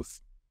on the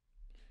nose.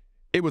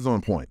 It was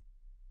on point.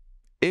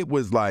 It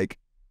was like,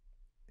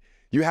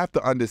 you have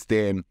to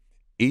understand,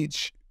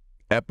 each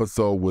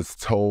episode was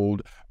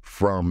told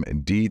from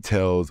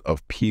details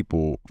of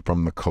people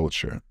from the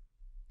culture.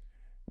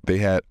 They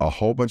had a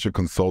whole bunch of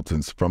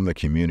consultants from the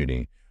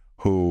community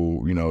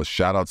who, you know,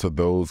 shout out to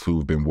those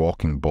who've been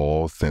walking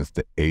balls since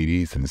the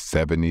 80s and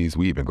 70s.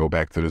 We even go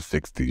back to the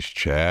 60s,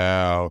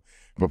 child.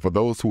 But for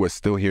those who are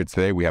still here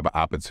today, we have an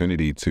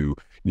opportunity to,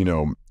 you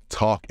know,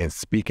 talk and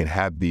speak and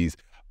have these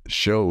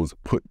shows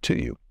put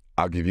to you.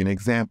 I'll give you an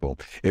example.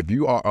 If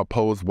you are a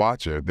Pose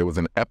watcher, there was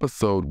an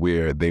episode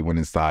where they went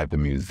inside the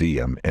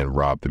museum and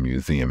robbed the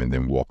museum and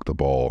then walked the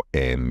ball,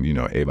 and, you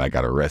know, everybody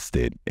got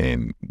arrested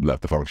and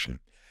left the function.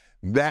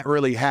 That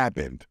really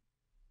happened.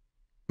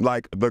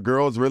 Like, the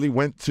girls really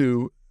went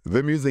to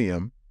the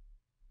museum.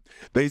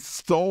 They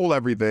stole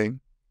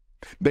everything.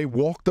 They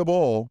walked the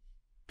ball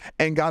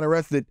and got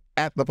arrested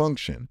at the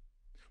function.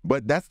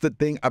 But that's the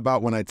thing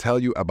about when I tell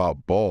you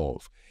about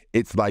balls.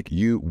 It's like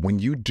when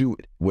you do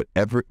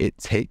whatever it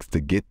takes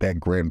to get that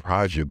grand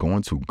prize, you're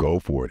going to go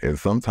for it. And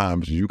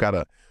sometimes you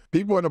gotta,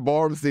 people in the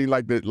ballroom scene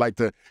like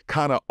to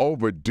kind of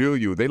overdo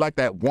you. They like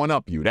that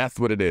one-up you. That's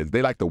what it is.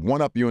 They like to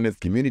one-up you in this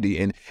community.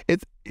 And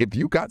if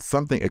you got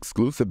something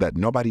exclusive that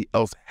nobody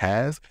else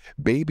has,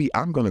 baby,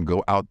 I'm gonna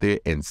go out there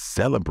and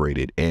celebrate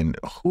it. And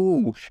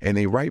who in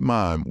a right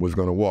mind was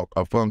gonna walk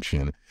a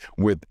function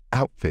with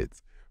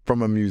outfits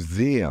from a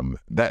museum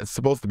that's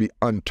supposed to be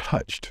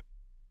untouched?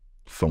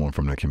 Someone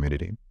from the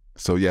community.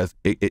 So yes,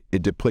 it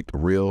depicts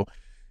real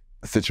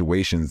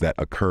situations that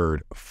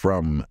occurred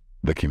from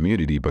the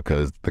community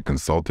because the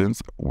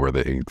consultants were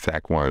the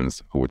exact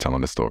ones who were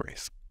telling the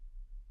stories.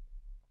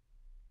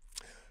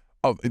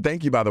 Oh,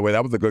 thank you, by the way.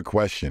 That was a good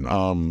question.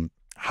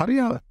 How do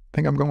y'all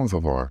think I'm going so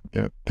far?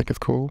 Yeah, think it's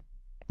cool?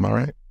 Am I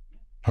right?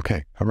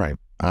 Okay, all right.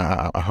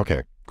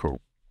 Okay,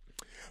 cool.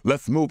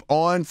 Let's move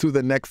on to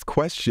the next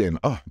question.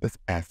 Oh, let's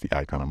ask the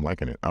icon. I'm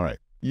liking it. All right.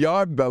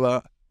 Yard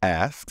Bella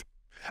asked,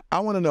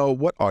 I want to know,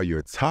 what are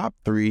your top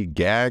 3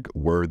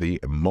 gag-worthy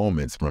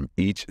moments from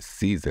each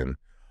season?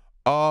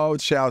 Oh,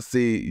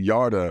 Chelsea,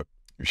 Yarda,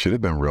 you should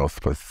have been real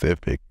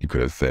specific. You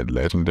could have said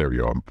Legendary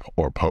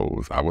or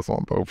Pose. I was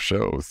on both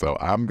shows, so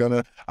I'm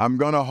gonna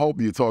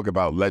hope you talk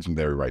about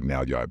Legendary right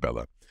now, Yard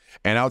Bella.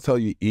 And I'll tell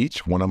you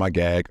each one of my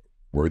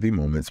gag-worthy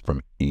moments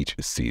from each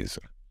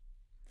season.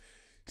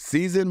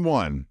 Season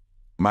 1,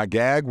 my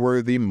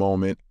gag-worthy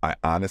moment, I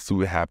honestly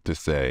would have to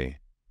say,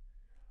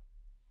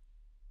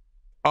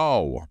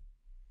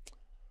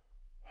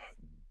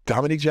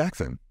 Dominique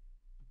Jackson.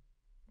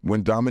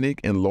 When Dominique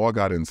and Law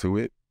got into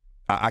it,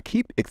 I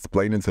keep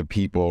explaining to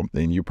people,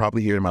 and you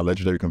probably hear in my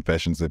Legendary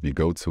Confessions if you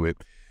go to it,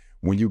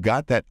 when you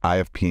got that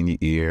IFP in your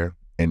ear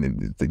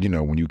And,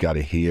 when you got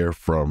to hear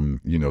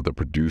from, the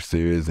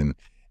producers and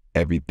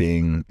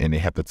everything, and they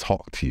have to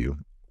talk to you.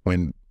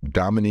 When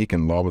Dominique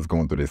and Law was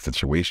going through this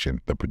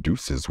situation, the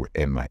producers were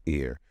in my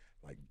ear.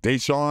 Like,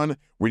 Dashaun,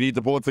 we need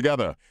to pull it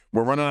together.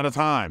 We're running out of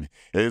time.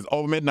 It's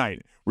over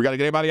midnight. We got to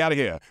get everybody out of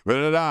here.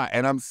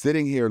 And I'm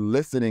sitting here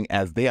listening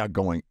as they are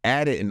going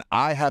at it, and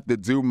I have to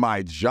do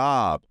my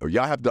job.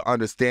 Y'all have to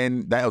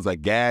understand that was a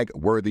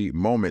gag-worthy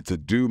moment to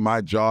do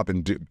my job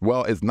and do.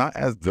 Well, it's not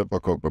as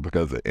difficult, but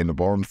because in the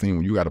ballroom scene,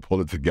 when you got to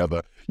pull it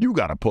together, you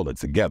got to pull it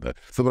together.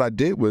 So what I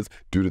did was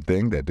do the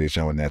thing that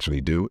Dashaun would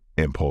naturally do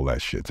and pull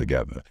that shit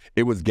together.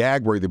 It was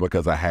gag-worthy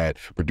because I had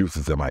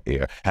producers in my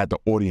ear, I had the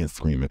audience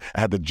screaming,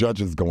 I had the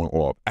judges going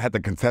off, I had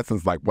the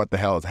contestants like, what the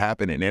hell is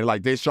happening? And they're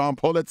like, Dashaun,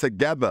 pull it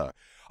together.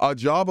 A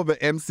job of an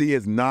MC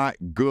is not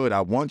good.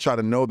 I want y'all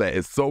to know that.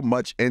 It's so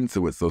much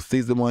into it. So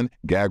season 1,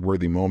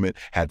 gag-worthy moment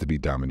had to be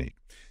Dominique.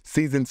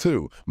 Season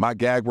 2, my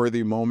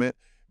gag-worthy moment,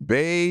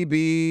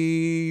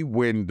 baby,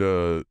 when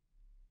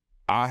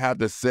I have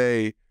to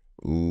say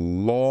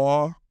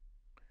Law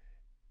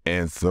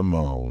and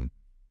Simone.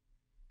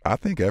 I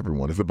think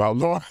everyone is about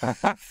Law.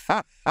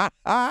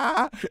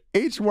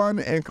 Each one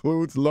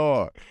includes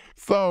Law.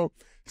 So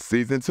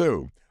season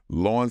 2,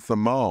 Law and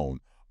Simone.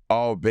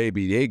 Oh,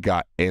 baby, they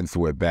got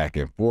into it back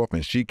and forth,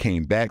 and she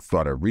came back,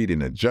 started reading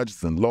the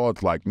judges and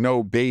laws like,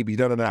 no, baby,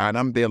 da-da-da, and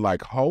I'm there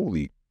like,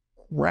 holy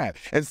crap.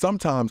 And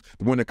sometimes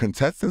when the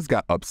contestants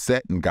got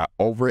upset and got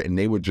over it and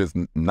they were just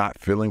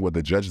not feeling what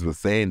the judges were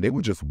saying, they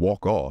would just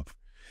walk off.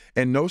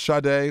 And no,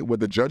 Sadè,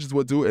 what the judges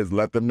would do is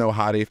let them know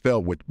how they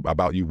felt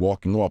about you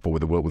walking off or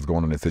what was going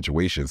on in the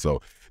situation.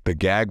 So the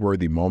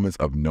gag-worthy moments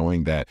of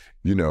knowing that,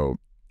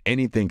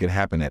 anything can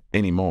happen at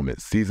any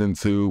moment. Season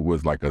 2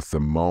 was like a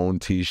Simone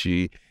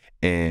Tishy.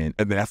 And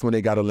that's when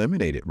they got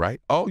eliminated,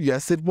 right? Oh,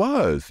 yes, it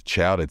was.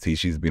 Child,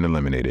 Tishy's being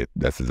eliminated.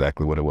 That's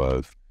exactly what it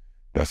was.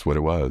 That's what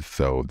it was.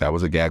 So that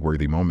was a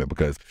gag-worthy moment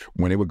because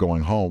when they were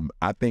going home,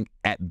 I think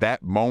at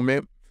that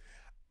moment,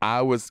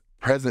 I was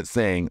present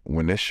saying,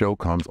 when this show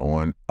comes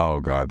on, oh,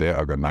 God, they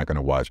are not going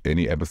to watch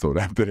any episode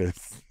after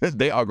this.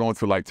 They are going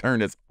to, turn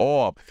this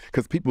off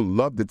because people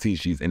love the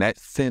Tishys, and that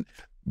sent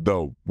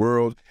the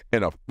world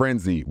in a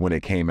frenzy when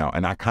it came out.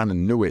 And I kind of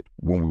knew it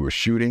when we were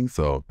shooting,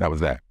 so that was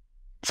that.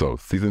 So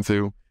season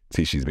 2,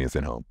 Tishy's being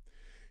sent home.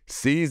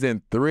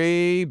 Season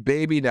 3,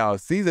 baby. Now,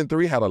 season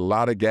 3 had a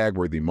lot of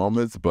gag-worthy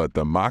moments, but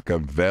the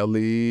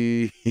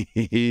Machiavelli,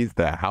 he's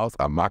the House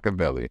of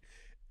Machiavelli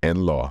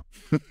and Law.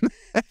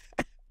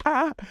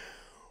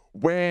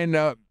 When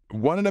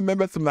one of the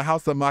members from the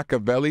House of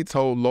Machiavelli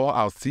told Law,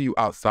 I'll see you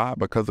outside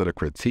because of the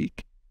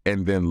critique,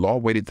 and then Law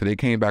waited till they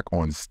came back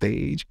on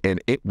stage,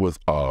 and it was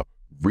a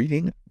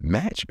reading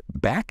match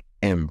back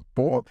and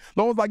forth.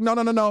 Law was like,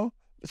 no.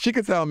 She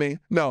could tell me.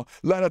 No,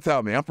 let her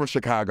tell me. I'm from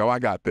Chicago. I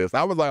got this.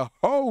 I was like,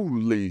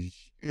 holy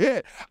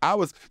shit.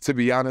 To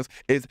be honest,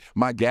 it's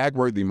my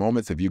gag-worthy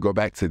moments. If you go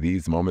back to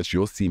these moments,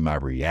 you'll see my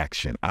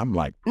reaction. I'm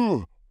like,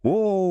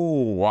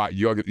 whoa,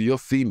 you'll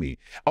see me.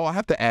 Oh, I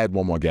have to add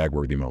one more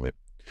gag-worthy moment.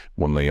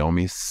 When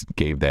Naomi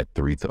gave that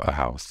 3 to a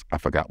house, I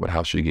forgot what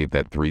house she gave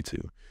that 3 to.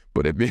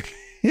 But if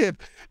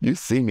you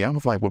see me, I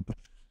was like, well,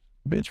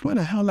 bitch, where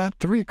the hell that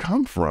 3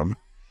 come from?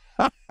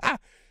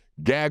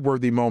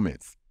 Gag-worthy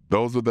moments.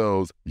 Those are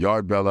those.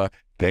 Yard Bella,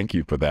 thank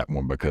you for that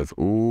one because,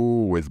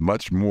 it's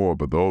much more,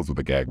 but those are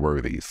the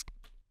gag-worthies.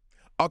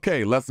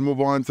 Okay, let's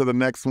move on to the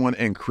next one.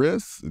 And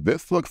Chris,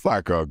 this looks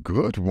like a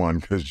good one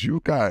because you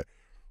got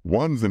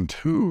 1s and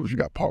 2s. You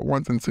got part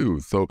 1s and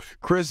 2s. So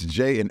Chris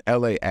J in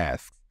LA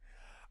asks,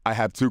 I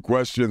have 2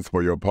 questions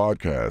for your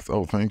podcast.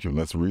 Oh, thank you.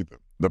 Let's read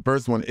them. The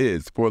first one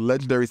is, for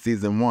Legendary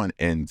Season 1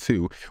 and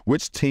 2,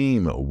 which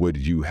team would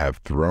you have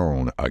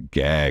thrown a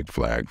gag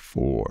flag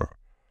for?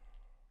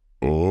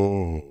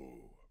 Oh,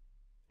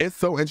 it's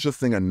so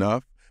interesting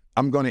enough.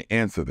 I'm going to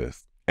answer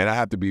this, and I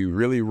have to be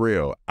really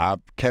real. I've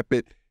kept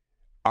it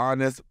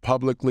honest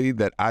publicly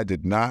that I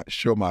did not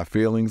show my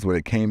feelings when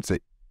it came to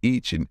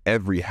each and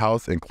every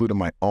house, including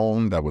my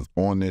own, that was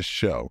on this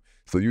show.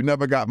 So you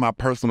never got my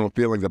personal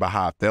feelings about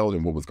how I felt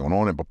and what was going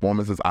on in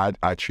performances.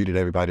 I treated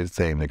everybody the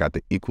same. They got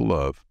the equal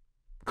love.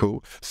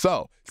 Cool.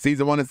 So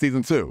Season 1 and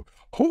Season 2.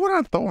 Who would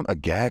I throw a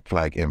gag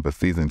flag in for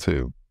Season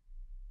 2?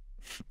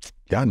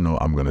 Y'all know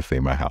I'm going to say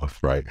my house,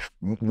 right?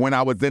 When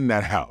I was in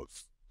that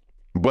house.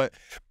 But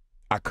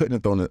I couldn't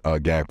have thrown a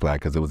gag flag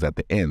because it was at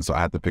the end. So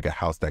I had to pick a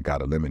house that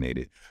got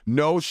eliminated.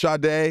 No,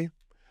 Sadè,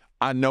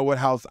 I know what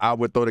house I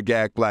would throw the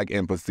gag flag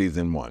in for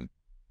Season 1.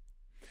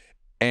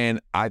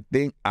 And I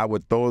think I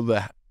would throw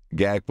the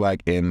gag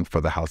flag in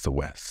for the House of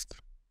West.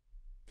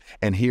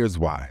 And here's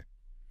why.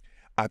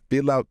 I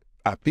feel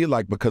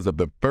like because of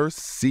the first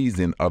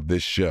season of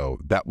this show,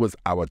 that was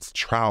our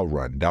trial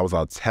run. That was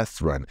our test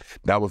run.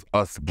 That was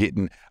us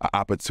getting an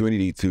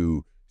opportunity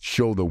to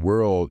show the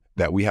world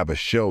that we have a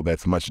show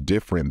that's much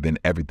different than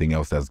everything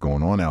else that's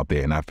going on out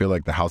there. And I feel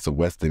like the House of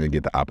West didn't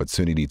get the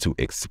opportunity to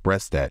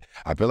express that.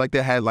 I feel like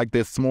they had like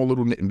their small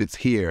little bits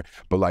here,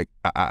 but like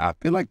I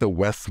feel like the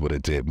West would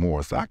have did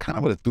more. So I kind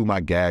of would have threw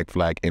my gag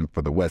flag in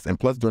for the West. And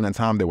plus during that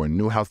time, there were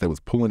new house that was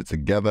pulling it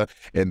together.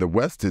 And the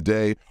West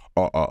today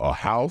are a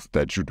house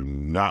that you do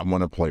not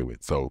want to play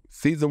with. So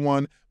season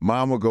 1,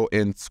 mine will go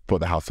in for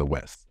the House of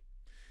West.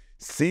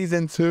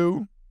 Season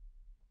 2,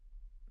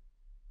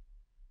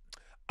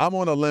 I'm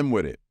on a limb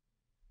with it.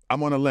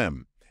 I'm on a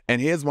limb.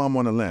 And here's why I'm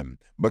on a limb.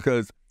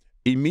 Because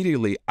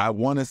immediately I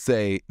want to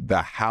say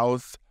the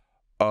House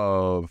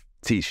of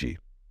Tishy.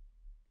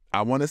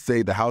 I want to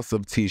say the House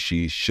of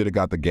Tishy should have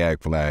got the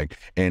gag flag.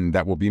 And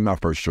that will be my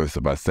first choice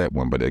if I set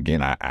one. But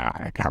again,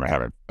 I kind of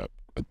have a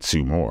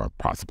 2 more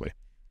possibly.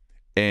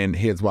 And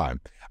here's why.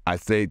 I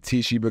say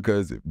Tishy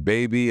because,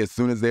 baby, as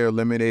soon as they're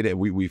eliminated,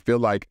 we feel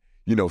like,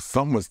 you know,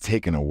 some was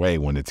taken away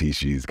when the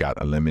Tishis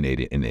got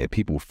eliminated, and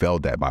people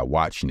felt that by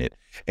watching it.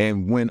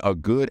 And when a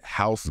good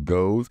house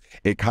goes,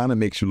 it kind of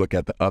makes you look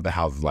at the other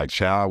houses like,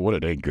 child, what are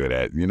they good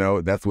at? You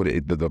know, that's what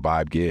the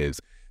vibe gives.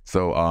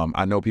 So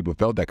I know people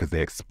felt that because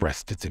they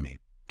expressed it to me.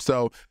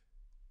 So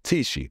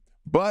Tishy.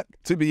 But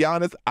to be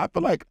honest, I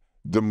feel like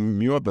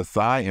Demure,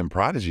 Versailles, and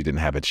Prodigy didn't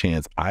have a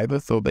chance either.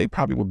 So they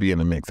probably would be in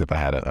the mix if I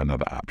had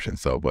another option.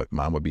 So, but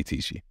mine would be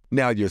Tishy.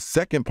 Now, your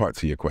second part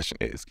to your question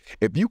is,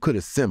 if you could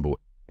assemble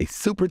a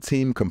super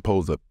team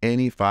composed of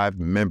any 5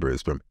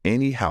 members from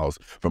any house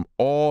from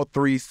all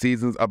 3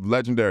 seasons of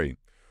Legendary,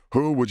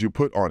 who would you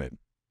put on it?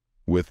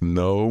 With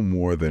no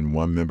more than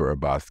 1 member of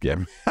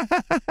Basquiat.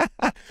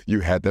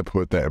 You had to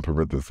put that in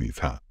parentheses,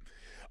 huh?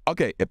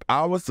 Okay, if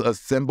I was to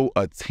assemble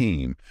a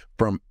team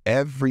from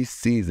every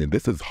season,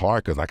 this is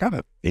hard because I got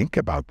to think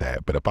about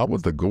that. But if I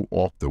was to go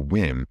off the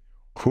whim,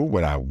 who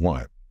would I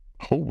want?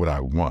 Who would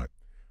I want?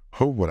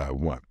 Who would I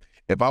want?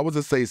 If I was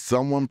to say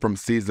someone from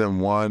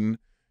season 1,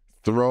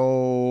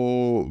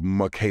 throw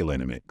Michaela in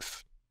the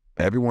mix.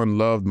 Everyone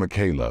loved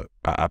Michaela.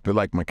 I feel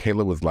like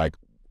Michaela was like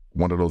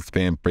one of those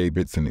fan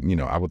favorites, and, you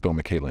know, I would throw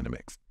Michaela in the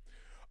mix.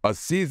 A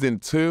season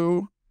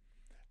 2,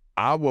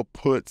 I will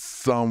put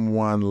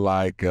someone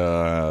like,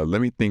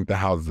 let me think the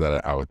houses that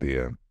are out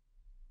there.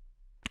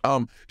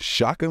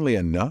 Shockingly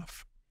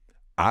enough,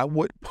 I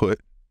would put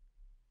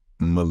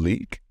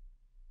Malik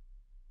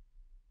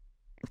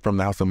from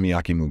the House of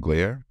Miyake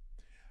Mugler.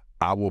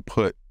 I will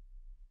put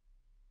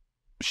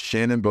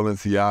Shannon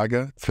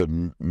Balenciaga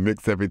to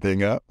mix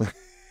everything up.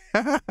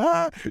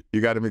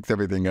 You got to mix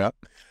everything up.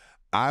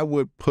 I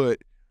would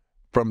put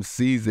from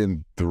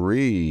season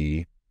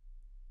 3,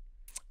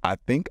 I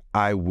think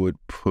I would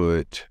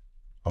put,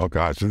 oh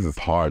gosh, this is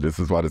hard. This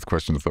is why this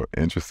question is so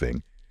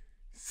interesting.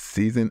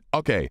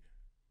 Okay.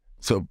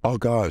 So, oh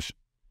gosh,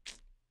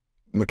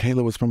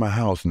 Michaela was from my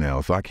house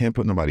now, so I can't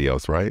put nobody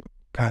else, right?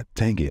 God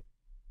dang it.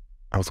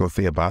 I was going to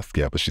say a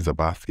Basquiat, but she's a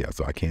Basquiat,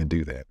 so I can't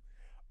do that.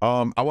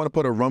 I want to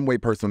put a runway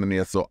person in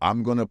there, so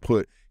I'm going to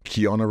put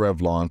Kiana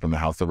Revlon from the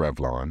House of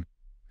Revlon.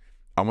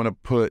 I want to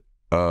put,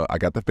 I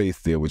got the face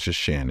there, which is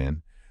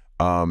Shannon.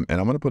 And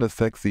I'm going to put a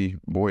sexy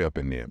boy up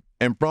in there.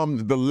 And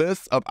from the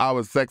list of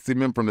our sexy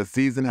men from the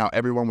season, how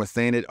everyone was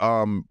saying it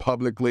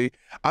publicly,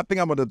 I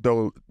think I'm going to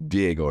throw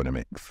Diego in the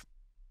mix.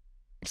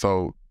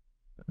 So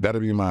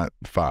that'll be my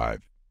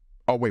 5.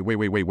 Oh,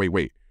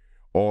 wait.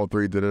 All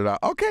 3, da-da-da.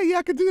 Okay, yeah,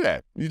 I could do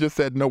that. You just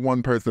said no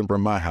one person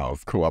from my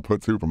house. Cool, I'll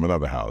put 2 from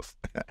another house.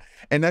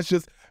 And that's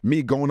just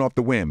me going off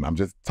the whim. I'm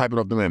just typing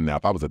off the whim now.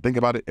 If I was to think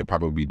about it, it'd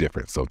probably be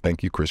different. So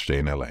thank you, Chris J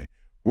in LA.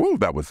 Woo,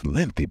 that was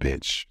lengthy,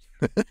 bitch.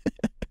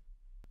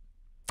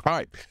 All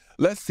right,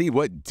 let's see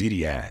what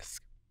Didi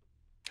asked.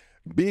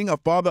 Being a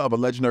father of a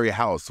legendary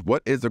house,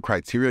 what is the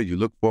criteria you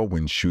look for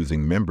when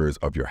choosing members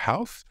of your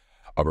house?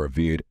 A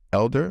revered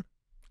elder?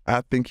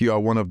 I think you are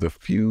one of the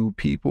few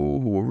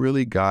people who will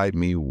really guide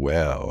me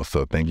well.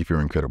 So thank you for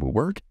your incredible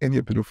work and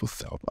your beautiful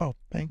self. Oh,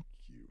 thank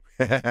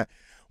you.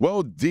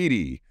 Well,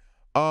 Didi,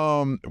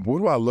 what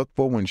do I look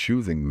for when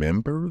choosing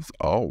members?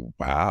 Oh,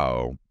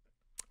 wow.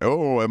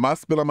 Oh, am I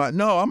spilling my...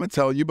 No, I'm going to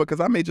tell you because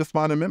I may just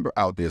find a member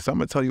out there. So I'm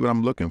going to tell you what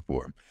I'm looking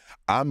for.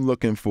 I'm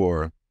looking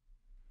for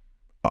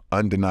an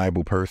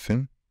undeniable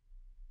person.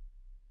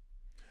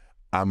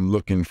 I'm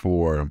looking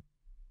for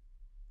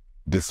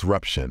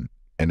disruption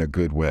in a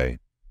good way.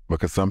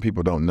 Because some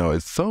people don't know,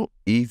 it's so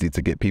easy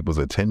to get people's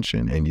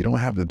attention and you don't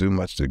have to do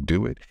much to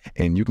do it.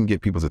 And you can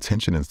get people's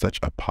attention in such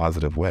a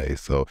positive way.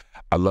 So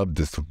I love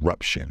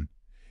disruption.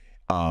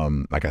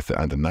 Like I said,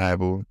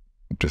 undeniable,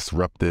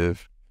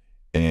 disruptive,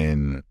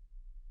 and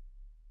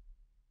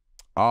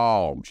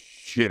oh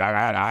shit,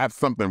 I have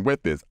something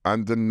with this.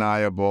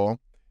 Undeniable,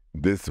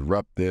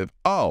 disruptive,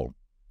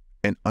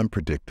 and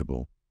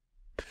unpredictable.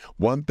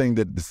 One thing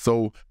that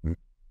so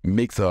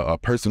makes a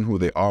person who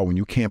they are when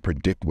you can't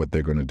predict what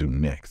they're going to do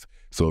next.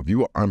 So if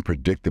you are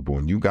unpredictable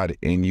and you got it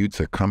in you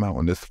to come out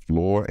on this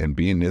floor and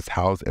be in this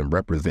house and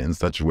represent in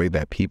such a way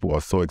that people are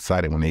so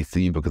excited when they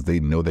see you because they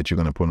know that you're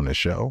going to put on a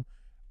show,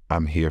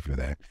 I'm here for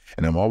that.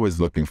 And I'm always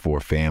looking for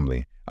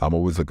family. I'm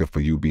always looking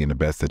for you being the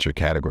best at your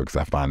category because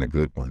I find the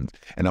good ones.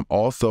 And I'm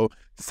also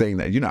saying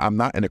that, I'm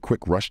not in a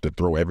quick rush to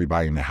throw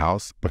everybody in the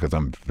house because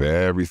I'm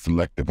very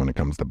selective when it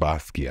comes to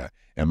Basquiat.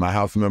 And my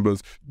house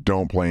members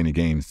don't play any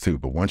games too.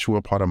 But once you're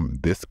a part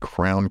of this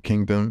crown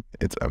kingdom,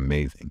 it's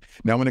amazing.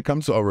 Now, when it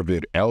comes to a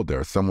revered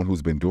elder, someone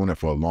who's been doing it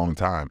for a long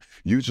time,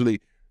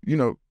 usually,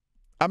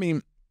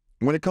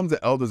 when it comes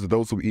to elders,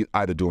 those who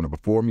either doing it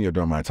before me or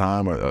during my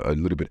time or a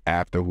little bit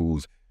after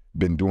who's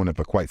been doing it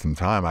for quite some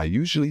time, I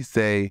usually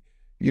say,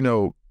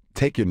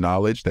 take your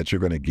knowledge that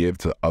you're going to give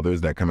to others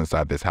that come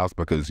inside this house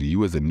because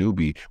you as a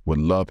newbie would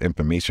love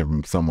information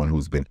from someone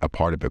who's been a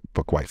part of it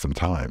for quite some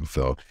time.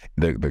 So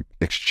the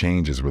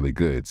exchange is really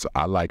good. So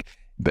I like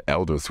the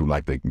elders who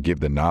like to give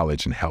the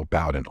knowledge and help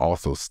out and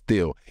also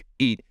still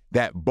eat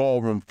that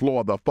ballroom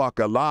floor the fuck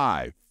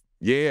alive.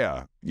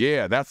 Yeah,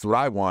 that's what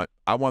I want.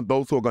 I want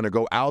those who are going to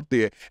go out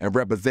there and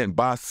represent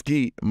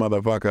Basquiat,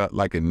 motherfucker,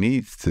 like it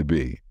needs to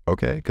be,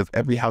 okay? Because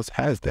every house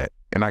has that,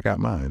 and I got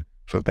mine.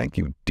 So thank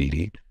you, Dee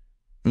Dee.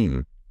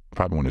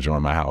 Probably want to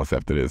join my house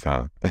after this,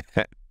 huh?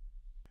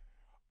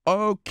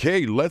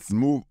 Okay, let's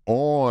move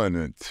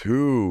on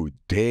to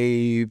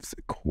Dave's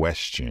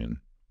question.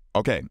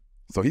 Okay,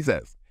 so he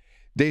says,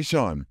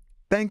 Dashaun,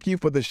 thank you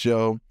for the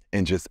show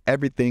and just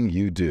everything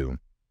you do.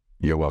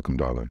 You're welcome,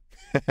 darling.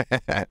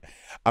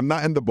 I'm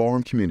not in the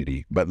ballroom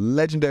community, but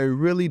Legendary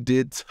really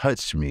did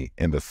touch me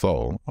in the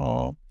soul.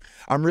 Aww.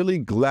 I'm really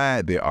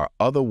glad there are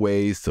other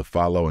ways to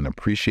follow and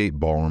appreciate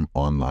ballroom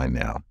online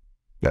now.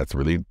 That's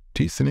really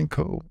decent and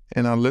cool.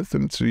 And I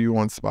listen to you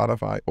on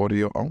Spotify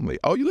audio only.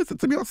 Oh, you listen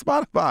to me on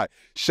Spotify.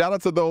 Shout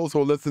out to those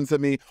who listen to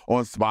me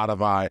on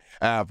Spotify,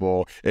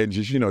 Apple, and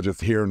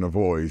just hearing the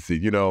voice.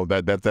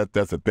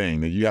 That's a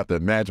thing. You have to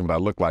imagine what I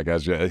look like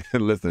as you're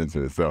listening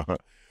to it. So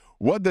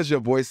what does your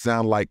voice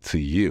sound like to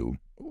you?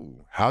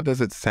 How does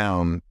it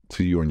sound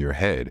to you in your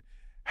head?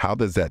 How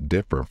does that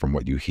differ from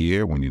what you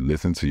hear when you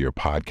listen to your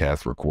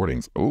podcast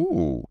recordings?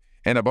 Ooh,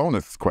 and a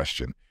bonus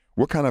question.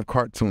 What kind of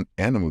cartoon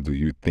animal do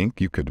you think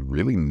you could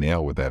really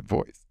nail with that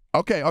voice?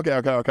 Okay.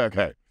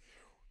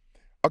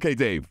 Okay,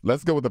 Dave,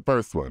 let's go with the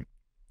first one.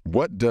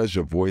 What does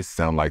your voice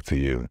sound like to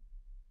you?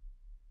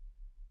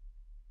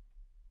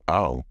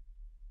 Oh.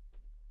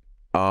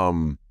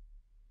 To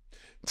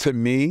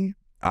me,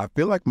 I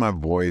feel like my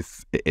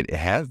voice, it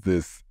has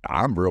this,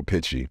 I'm real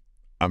pitchy.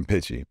 I'm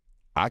pitchy.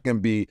 I can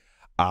be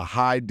a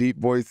high, deep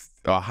voice,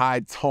 a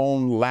high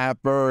tone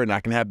lapper, and I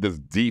can have this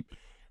deep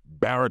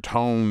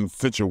baritone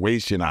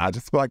situation. I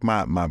just feel like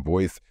my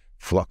voice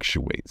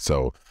fluctuates.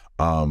 So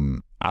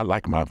I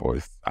like my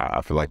voice.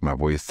 I feel like my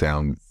voice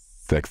sounds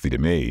sexy to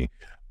me.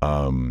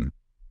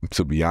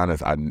 To be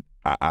honest,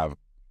 I've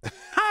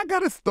I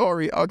got a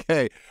story.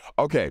 Okay.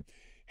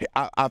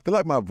 I feel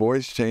like my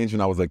voice changed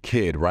when I was a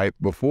kid, right?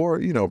 Before,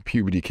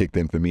 puberty kicked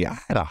in for me, I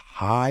had a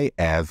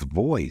high-ass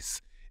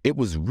voice. It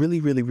was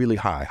really, really, really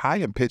high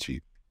and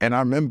pitchy. And I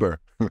remember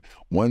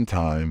one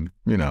time,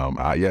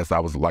 I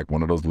was like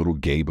one of those little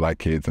gay black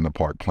kids in the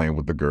park playing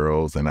with the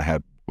girls, and I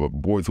had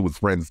boys who was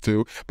friends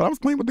too, but I was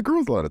playing with the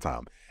girls a lot of the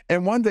time.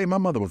 And one day my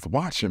mother was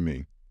watching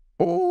me.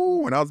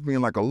 Oh, and I was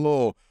being like a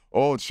little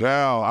old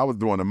child. I was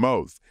doing the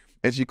most.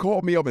 And she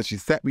called me up and she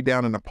sat me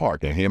down in the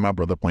park, and here my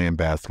brother playing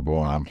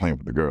basketball and I'm playing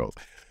with the girls.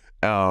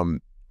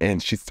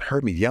 And she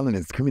heard me yelling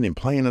and screaming and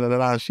playing.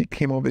 She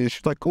came over there.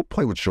 She's like, go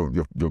play with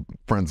your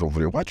friends over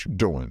there. What you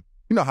doing?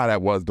 You know how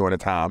that was during the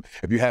time.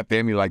 If you had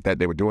family like that,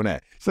 they were doing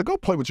that. She said, go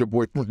play with your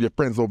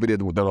friends over there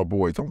with other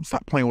boys. Don't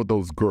stop playing with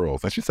those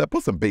girls. And she said,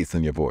 put some bass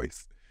in your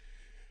voice.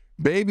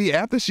 Baby,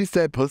 after she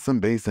said, put some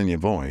bass in your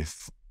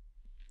voice,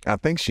 I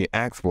think she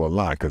asked for a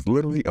lot, because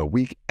literally a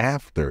week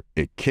after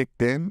it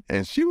kicked in,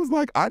 and she was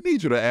like, I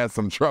need you to add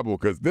some treble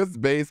because this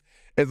bass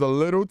is a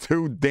little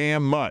too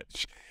damn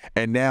much.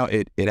 And now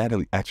it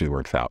actually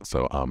works out.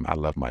 So I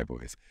love my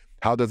voice.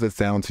 How does it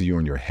sound to you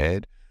in your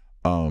head?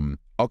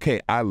 Okay,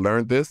 I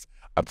learned this.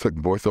 I took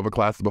voiceover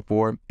classes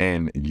before,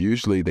 and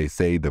usually they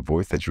say the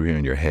voice that you hear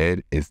in your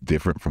head is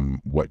different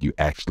from what you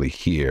actually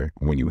hear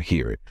when you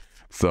hear it.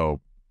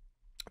 So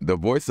the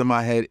voice in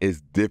my head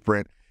is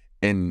different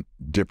in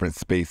different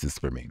spaces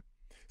for me.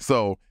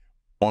 So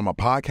on my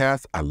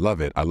podcast, I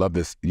love it. I love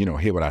this,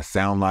 hear what I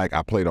sound like.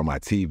 I play it on my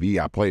TV.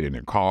 I play it in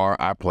the car.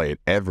 I play it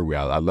everywhere.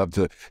 I love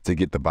to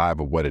get the vibe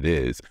of what it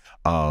is.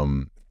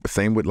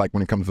 Same with like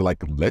when it comes to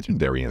like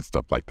Legendary and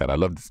stuff like that. I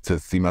love to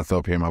see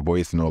myself, hear my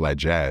voice and all that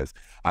jazz.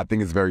 I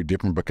think it's very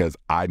different because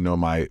I know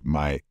my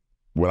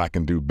what I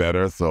can do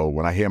better. So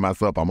when I hear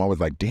myself, I'm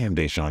always like, damn,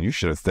 Dashaun, you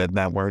should have said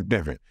that word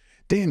different.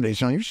 Damn,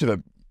 Dashaun, you should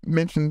have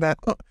mentioned that.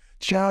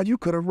 Child, you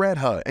could have read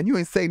her and you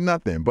ain't say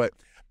nothing. But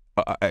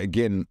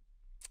again,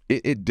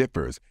 it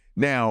differs.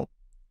 Now,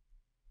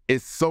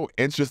 it's so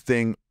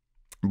interesting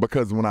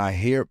because when I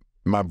hear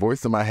my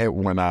voice in my head,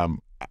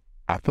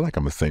 I feel like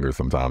I'm a singer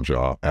sometimes,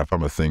 y'all. If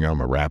I'm a singer,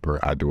 I'm a rapper,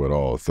 I do it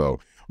all. So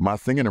my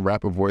singing and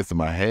rapper voice in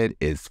my head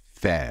is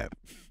fab.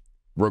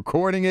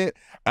 recording it,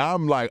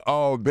 I'm like,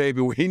 oh,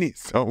 baby, we need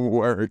some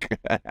work.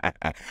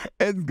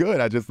 It's good.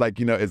 I just like,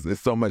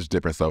 it's so much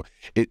different. So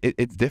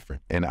it's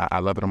different. And I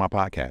love it on my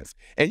podcast.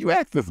 And you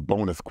asked this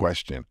bonus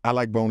question. I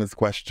like bonus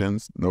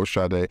questions. No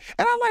Sadè.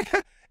 And I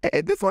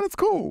like, this one is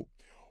cool.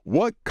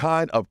 What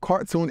kind of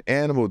cartoon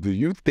animal do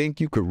you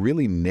think you could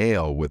really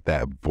nail with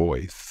that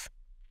voice?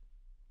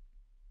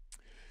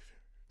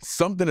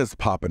 Something is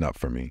popping up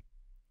for me.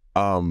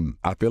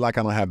 I feel like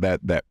I don't have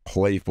that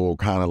playful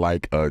kind of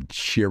like a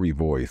cheery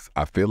voice.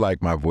 I feel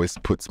like my voice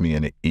puts me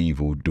in an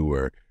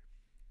evildoer.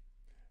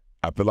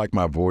 I feel like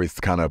my voice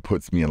kind of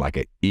puts me in like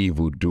an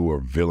evildoer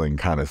villain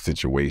kind of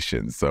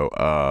situation. So,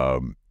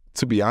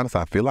 to be honest,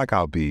 I feel like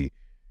I'll be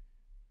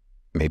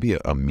maybe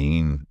a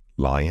mean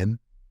lion.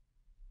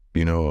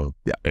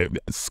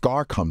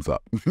 Scar comes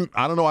up.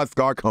 I don't know why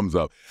Scar comes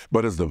up,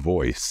 but it's the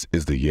voice,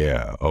 is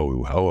the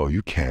oh,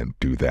 you can't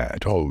do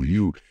that. Oh,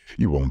 you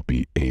won't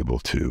be able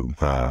to.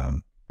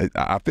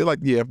 I feel like,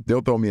 they'll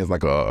throw me as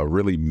like a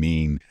really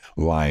mean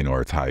lion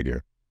or a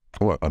tiger.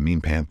 Or a mean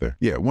panther.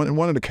 Yeah, one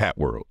of the cat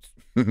worlds.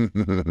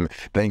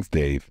 Thanks,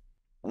 Dave.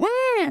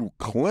 Woo!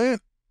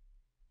 Clint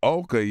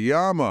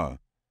Okayama.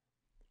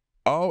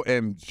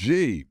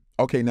 OMG.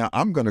 Okay, now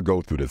I'm going to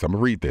go through this. I'm going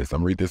to read this.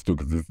 I'm going to read this through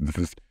because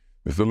this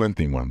is a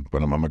lengthy one,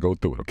 but I'm going to go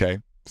through it, okay?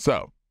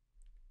 So,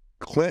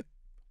 Clint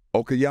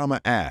Okayama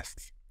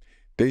asks,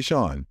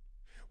 Dashaun,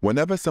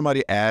 whenever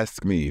somebody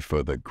asks me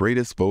for the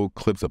greatest Vogue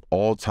clips of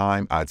all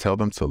time, I tell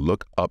them to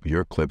look up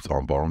your clips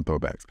on Ballroom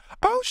Throwbacks.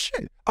 Oh,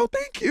 shit. Oh,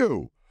 thank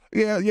you.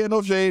 Yeah,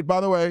 no shade.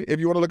 By the way, if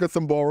you want to look at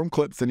some ballroom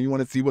clips and you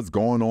want to see what's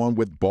going on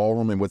with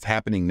ballroom and what's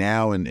happening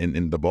now and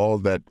the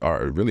balls that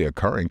are really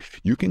occurring,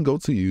 you can go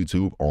to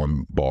YouTube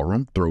on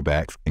Ballroom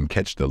Throwbacks and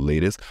catch the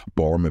latest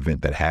ballroom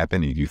event that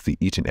happened. And you see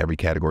each and every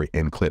category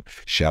and clip.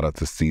 Shout out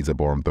to Caesar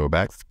Ballroom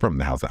Throwbacks from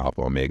the House of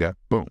Alpha Omega.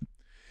 Boom.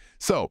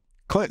 So,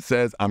 Clint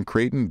says, I'm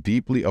creating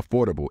deeply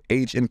affordable,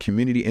 age and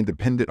community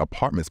independent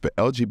apartments for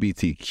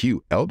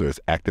LGBTQ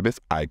elders, activists,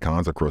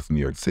 icons across New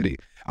York City.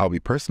 I'll be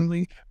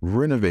personally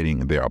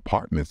renovating their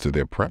apartments to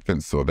their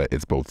preference so that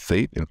it's both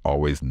safe and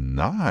always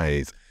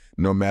nice,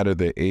 no matter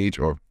their age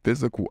or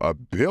physical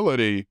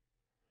ability.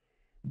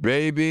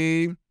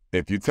 Baby,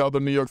 if you tell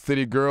the New York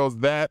City girls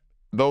that,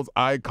 those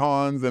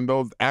icons and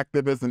those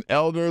activists and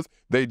elders,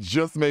 they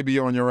just may be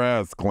on your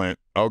ass, Clint,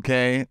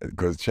 okay?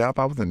 Because, chap,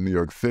 I was in New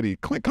York City.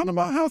 Clint, come to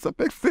my house and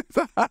fix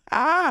this.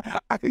 I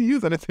could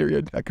use an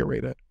interior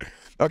decorator.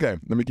 Okay,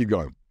 let me keep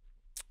going.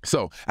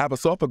 So, I have a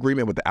soft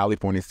agreement with the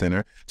California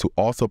Center to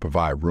also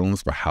provide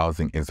rooms for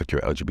housing insecure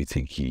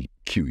LGBTQ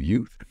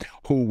youth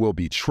who will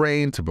be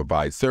trained to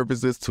provide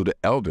services to the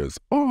elders,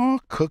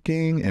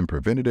 cooking and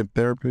preventative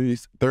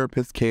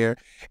therapist care,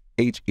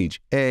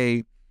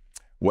 HHA,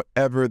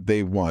 whatever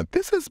they want.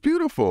 This is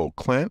beautiful,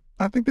 Clint.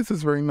 I think this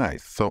is very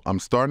nice. So I'm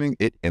starting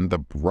it in the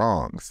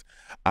Bronx.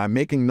 I'm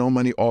making no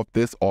money off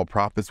this. All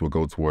profits will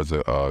go towards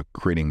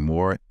creating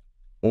more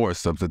or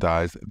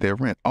subsidize their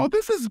rent. Oh,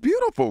 this is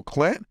beautiful,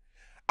 Clint.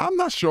 I'm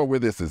not sure where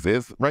this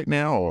is right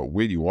now or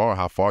where you are,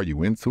 how far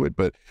you into it,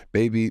 but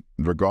baby,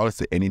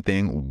 regardless of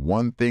anything,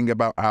 one thing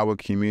about our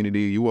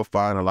community, you will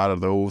find a lot of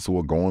those who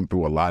are going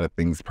through a lot of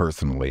things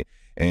personally.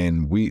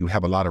 And we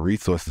have a lot of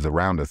resources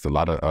around us, a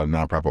lot of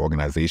nonprofit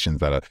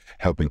organizations that are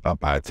helping up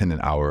by attending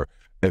our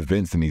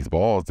events in these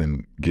balls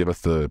and give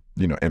us the,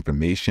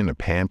 information or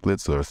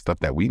pamphlets or stuff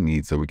that we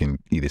need so we can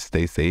either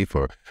stay safe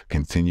or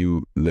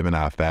continue living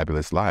our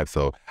fabulous lives.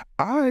 So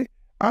I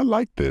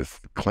like this,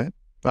 Clint.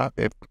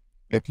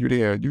 If you're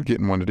there, you're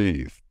getting one of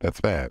these.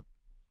 That's bad.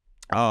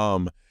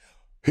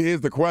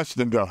 Here's the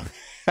question, though.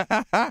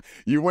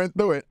 You went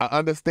through it. I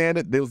understand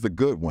it. There was a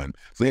good one.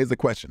 So here's the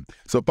question.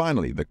 So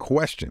finally, the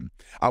question.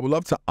 I would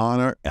love to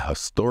honor a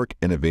historic,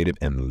 innovative,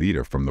 and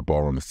leader from the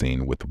ballroom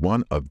scene with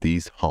one of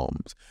these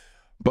homes.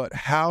 But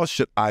how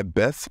should I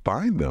best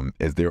find them?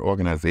 Is there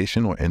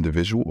organization or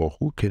individual, or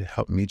who could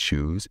help me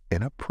choose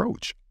an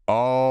approach?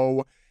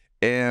 OMG.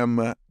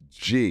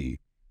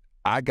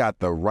 I got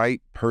the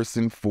right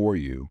person for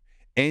you.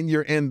 And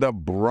you're in the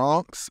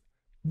Bronx.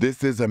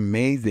 This is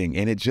amazing,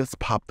 and it just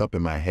popped up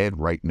in my head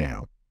right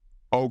now.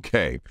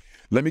 Okay,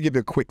 let me give you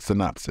a quick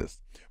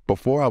synopsis.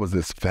 Before I was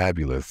this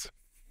fabulous,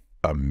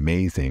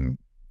 amazing,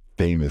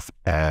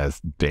 famous-ass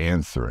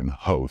dancer and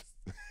host,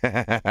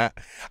 I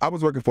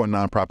was working for a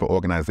nonprofit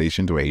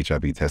organization doing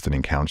HIV testing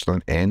and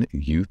counseling and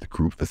youth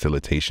group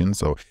facilitation.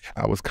 So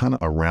I was kind of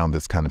around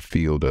this kind of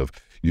field of,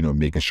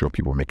 making sure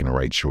people were making the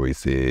right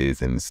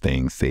choices and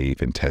staying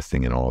safe and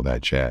testing and all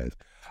that jazz.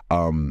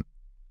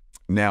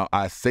 Now,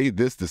 I say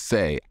this to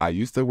say, I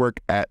used to work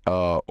at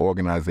an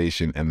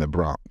organization in the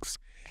Bronx,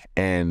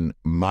 and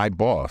my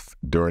boss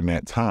during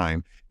that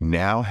time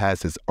now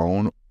has his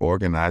own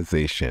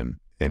organization,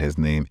 and his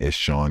name is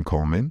Sean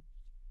Coleman.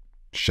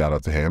 Shout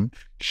out to him,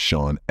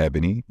 Sean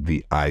Ebony,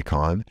 the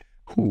icon,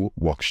 who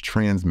walks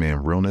trans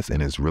man realness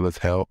and is real as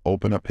hell,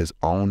 opened up his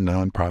own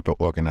nonprofit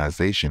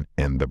organization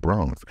in the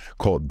Bronx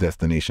called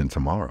Destination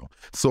Tomorrow.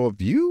 So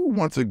if you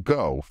want to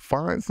go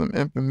find some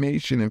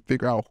information and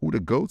figure out who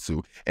to go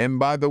to, and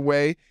by the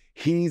way,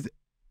 he's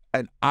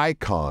an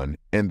icon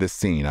in the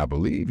scene. I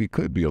believe he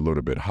could be a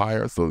little bit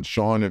higher. So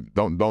Sean,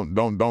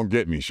 don't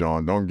get me,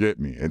 Sean. Don't get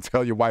me. And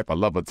tell your wife I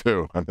love her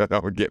too.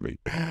 Don't get me.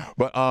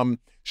 But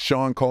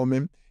Sean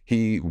Coleman,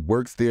 he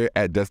works there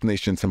at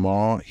Destination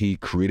Tomorrow. He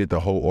created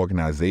the whole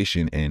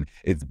organization, and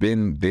it's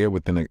been there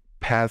within the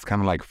past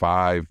kind of like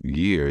 5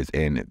 years.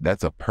 And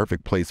that's a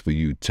perfect place for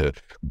you to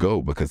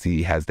go because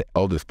he has the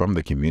elders from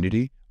the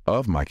community,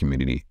 of my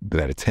community,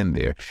 that attend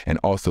there and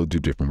also do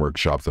different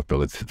workshops or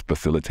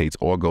facilitates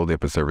or go there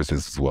for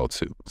services as well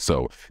too.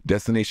 So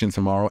Destination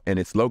Tomorrow, and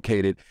it's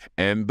located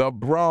in the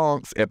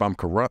Bronx, if I'm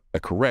correct,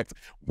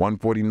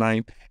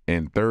 149th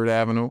and 3rd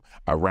Avenue,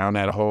 around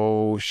that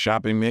whole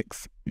shopping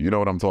mix. You know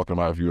what I'm talking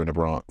about if you're in the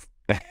Bronx.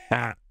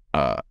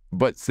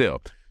 But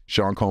still,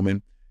 Sean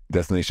Coleman,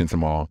 Destination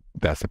Tomorrow,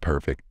 that's a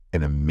perfect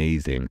and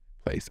amazing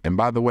place. And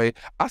by the way,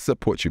 I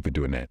support you for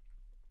doing that.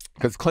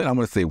 Because Clint, I'm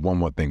going to say one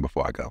more thing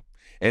before I go.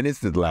 And it's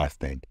the last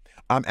thing.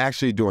 I'm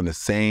actually doing the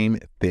same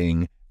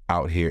thing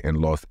out here in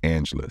Los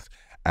Angeles.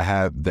 I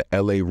have the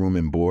LA Room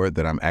and Board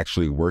that I'm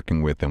actually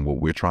working with. And what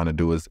we're trying to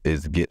do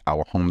is get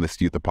our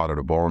homeless youth, a part of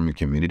the ballroom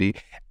community,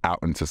 out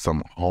into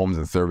some homes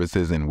and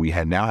services. And we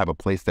now have a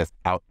place that's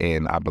out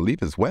in, I believe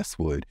it's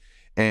Westwood.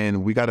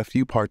 And we got a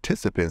few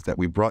participants that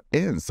we brought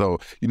in. So,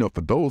 you know, for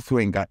those who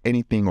ain't got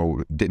anything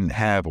or didn't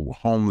have or were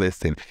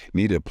homeless and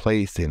needed a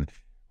place, and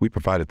we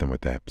provided them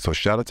with that. So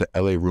shout out to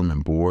LA Room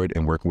and Board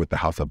and working with the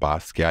House of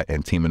Basquiat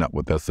and teaming up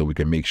with us so we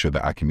can make sure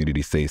that our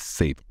community stays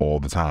safe all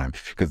the time.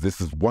 Because this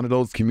is one of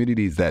those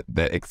communities that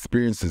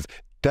experiences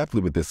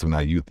definitely with this in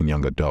our youth and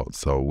young adults.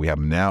 So we have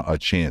now a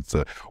chance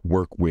to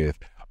work with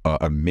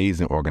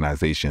amazing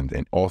organizations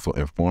and also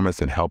inform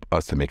us and help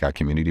us to make our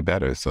community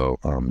better. So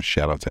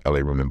shout out to LA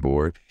Room and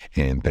Board,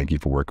 and thank you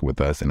for working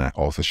with us. And I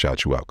also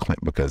shout you out,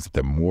 Clint, because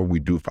the more we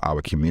do for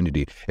our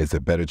community is the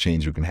better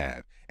change you can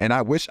have. And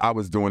I wish I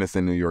was doing this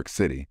in New York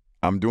City.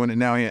 I'm doing it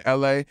now here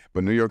in LA,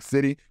 but New York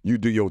City, you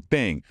do your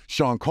thing.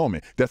 Sean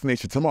Coleman,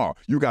 Destination Tomorrow,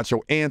 you got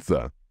your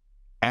answer.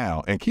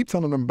 Al, and keep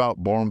telling them about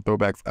ballroom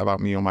throwbacks about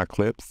me on my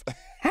clips.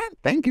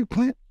 Thank you,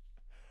 Clint.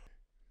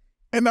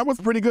 And that was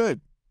pretty good.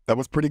 That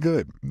was pretty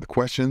good. The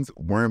questions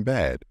weren't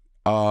bad.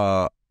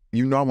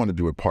 You know I want to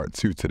do a part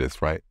 2 to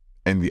this, right?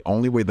 And the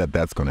only way that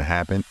that's going to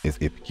happen is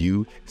if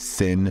you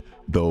send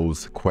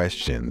those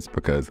questions,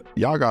 because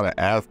y'all got to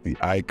ask the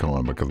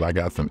icon, because I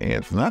got some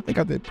answers. And I think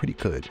I did pretty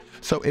good.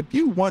 So if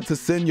you want to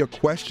send your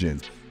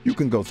questions, you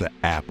can go to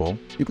Apple,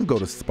 you can go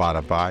to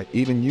Spotify,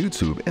 even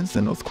YouTube, and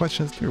send those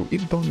questions through.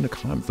 Even throw them in the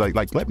comments,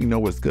 like let me know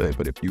what's good.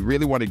 But if you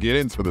really want to get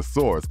into the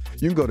source,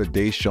 you can go to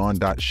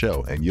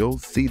Dashaun.show, and you'll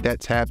see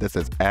that tab that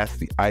says Ask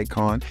the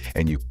Icon,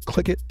 and you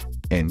click it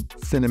and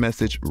send a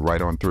message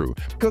right on through.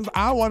 Because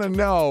I want to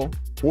know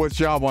what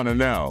y'all want to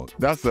know.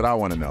 That's what I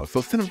want to know.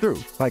 So send them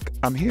through. Like,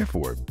 I'm here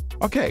for it.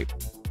 Okay.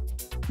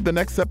 The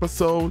next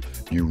episode,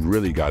 you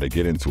really got to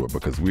get into it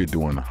because we're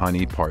doing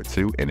Honey Part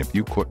 2. And if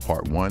you caught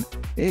Part 1,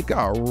 it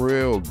got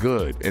real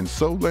good and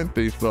so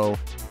lengthy. So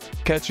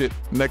catch it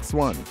next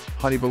one.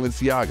 Honey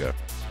Balenciaga.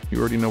 You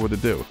already know what to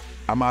do.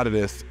 I'm out of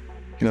this.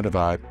 You know the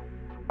vibe.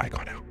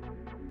 Icon out.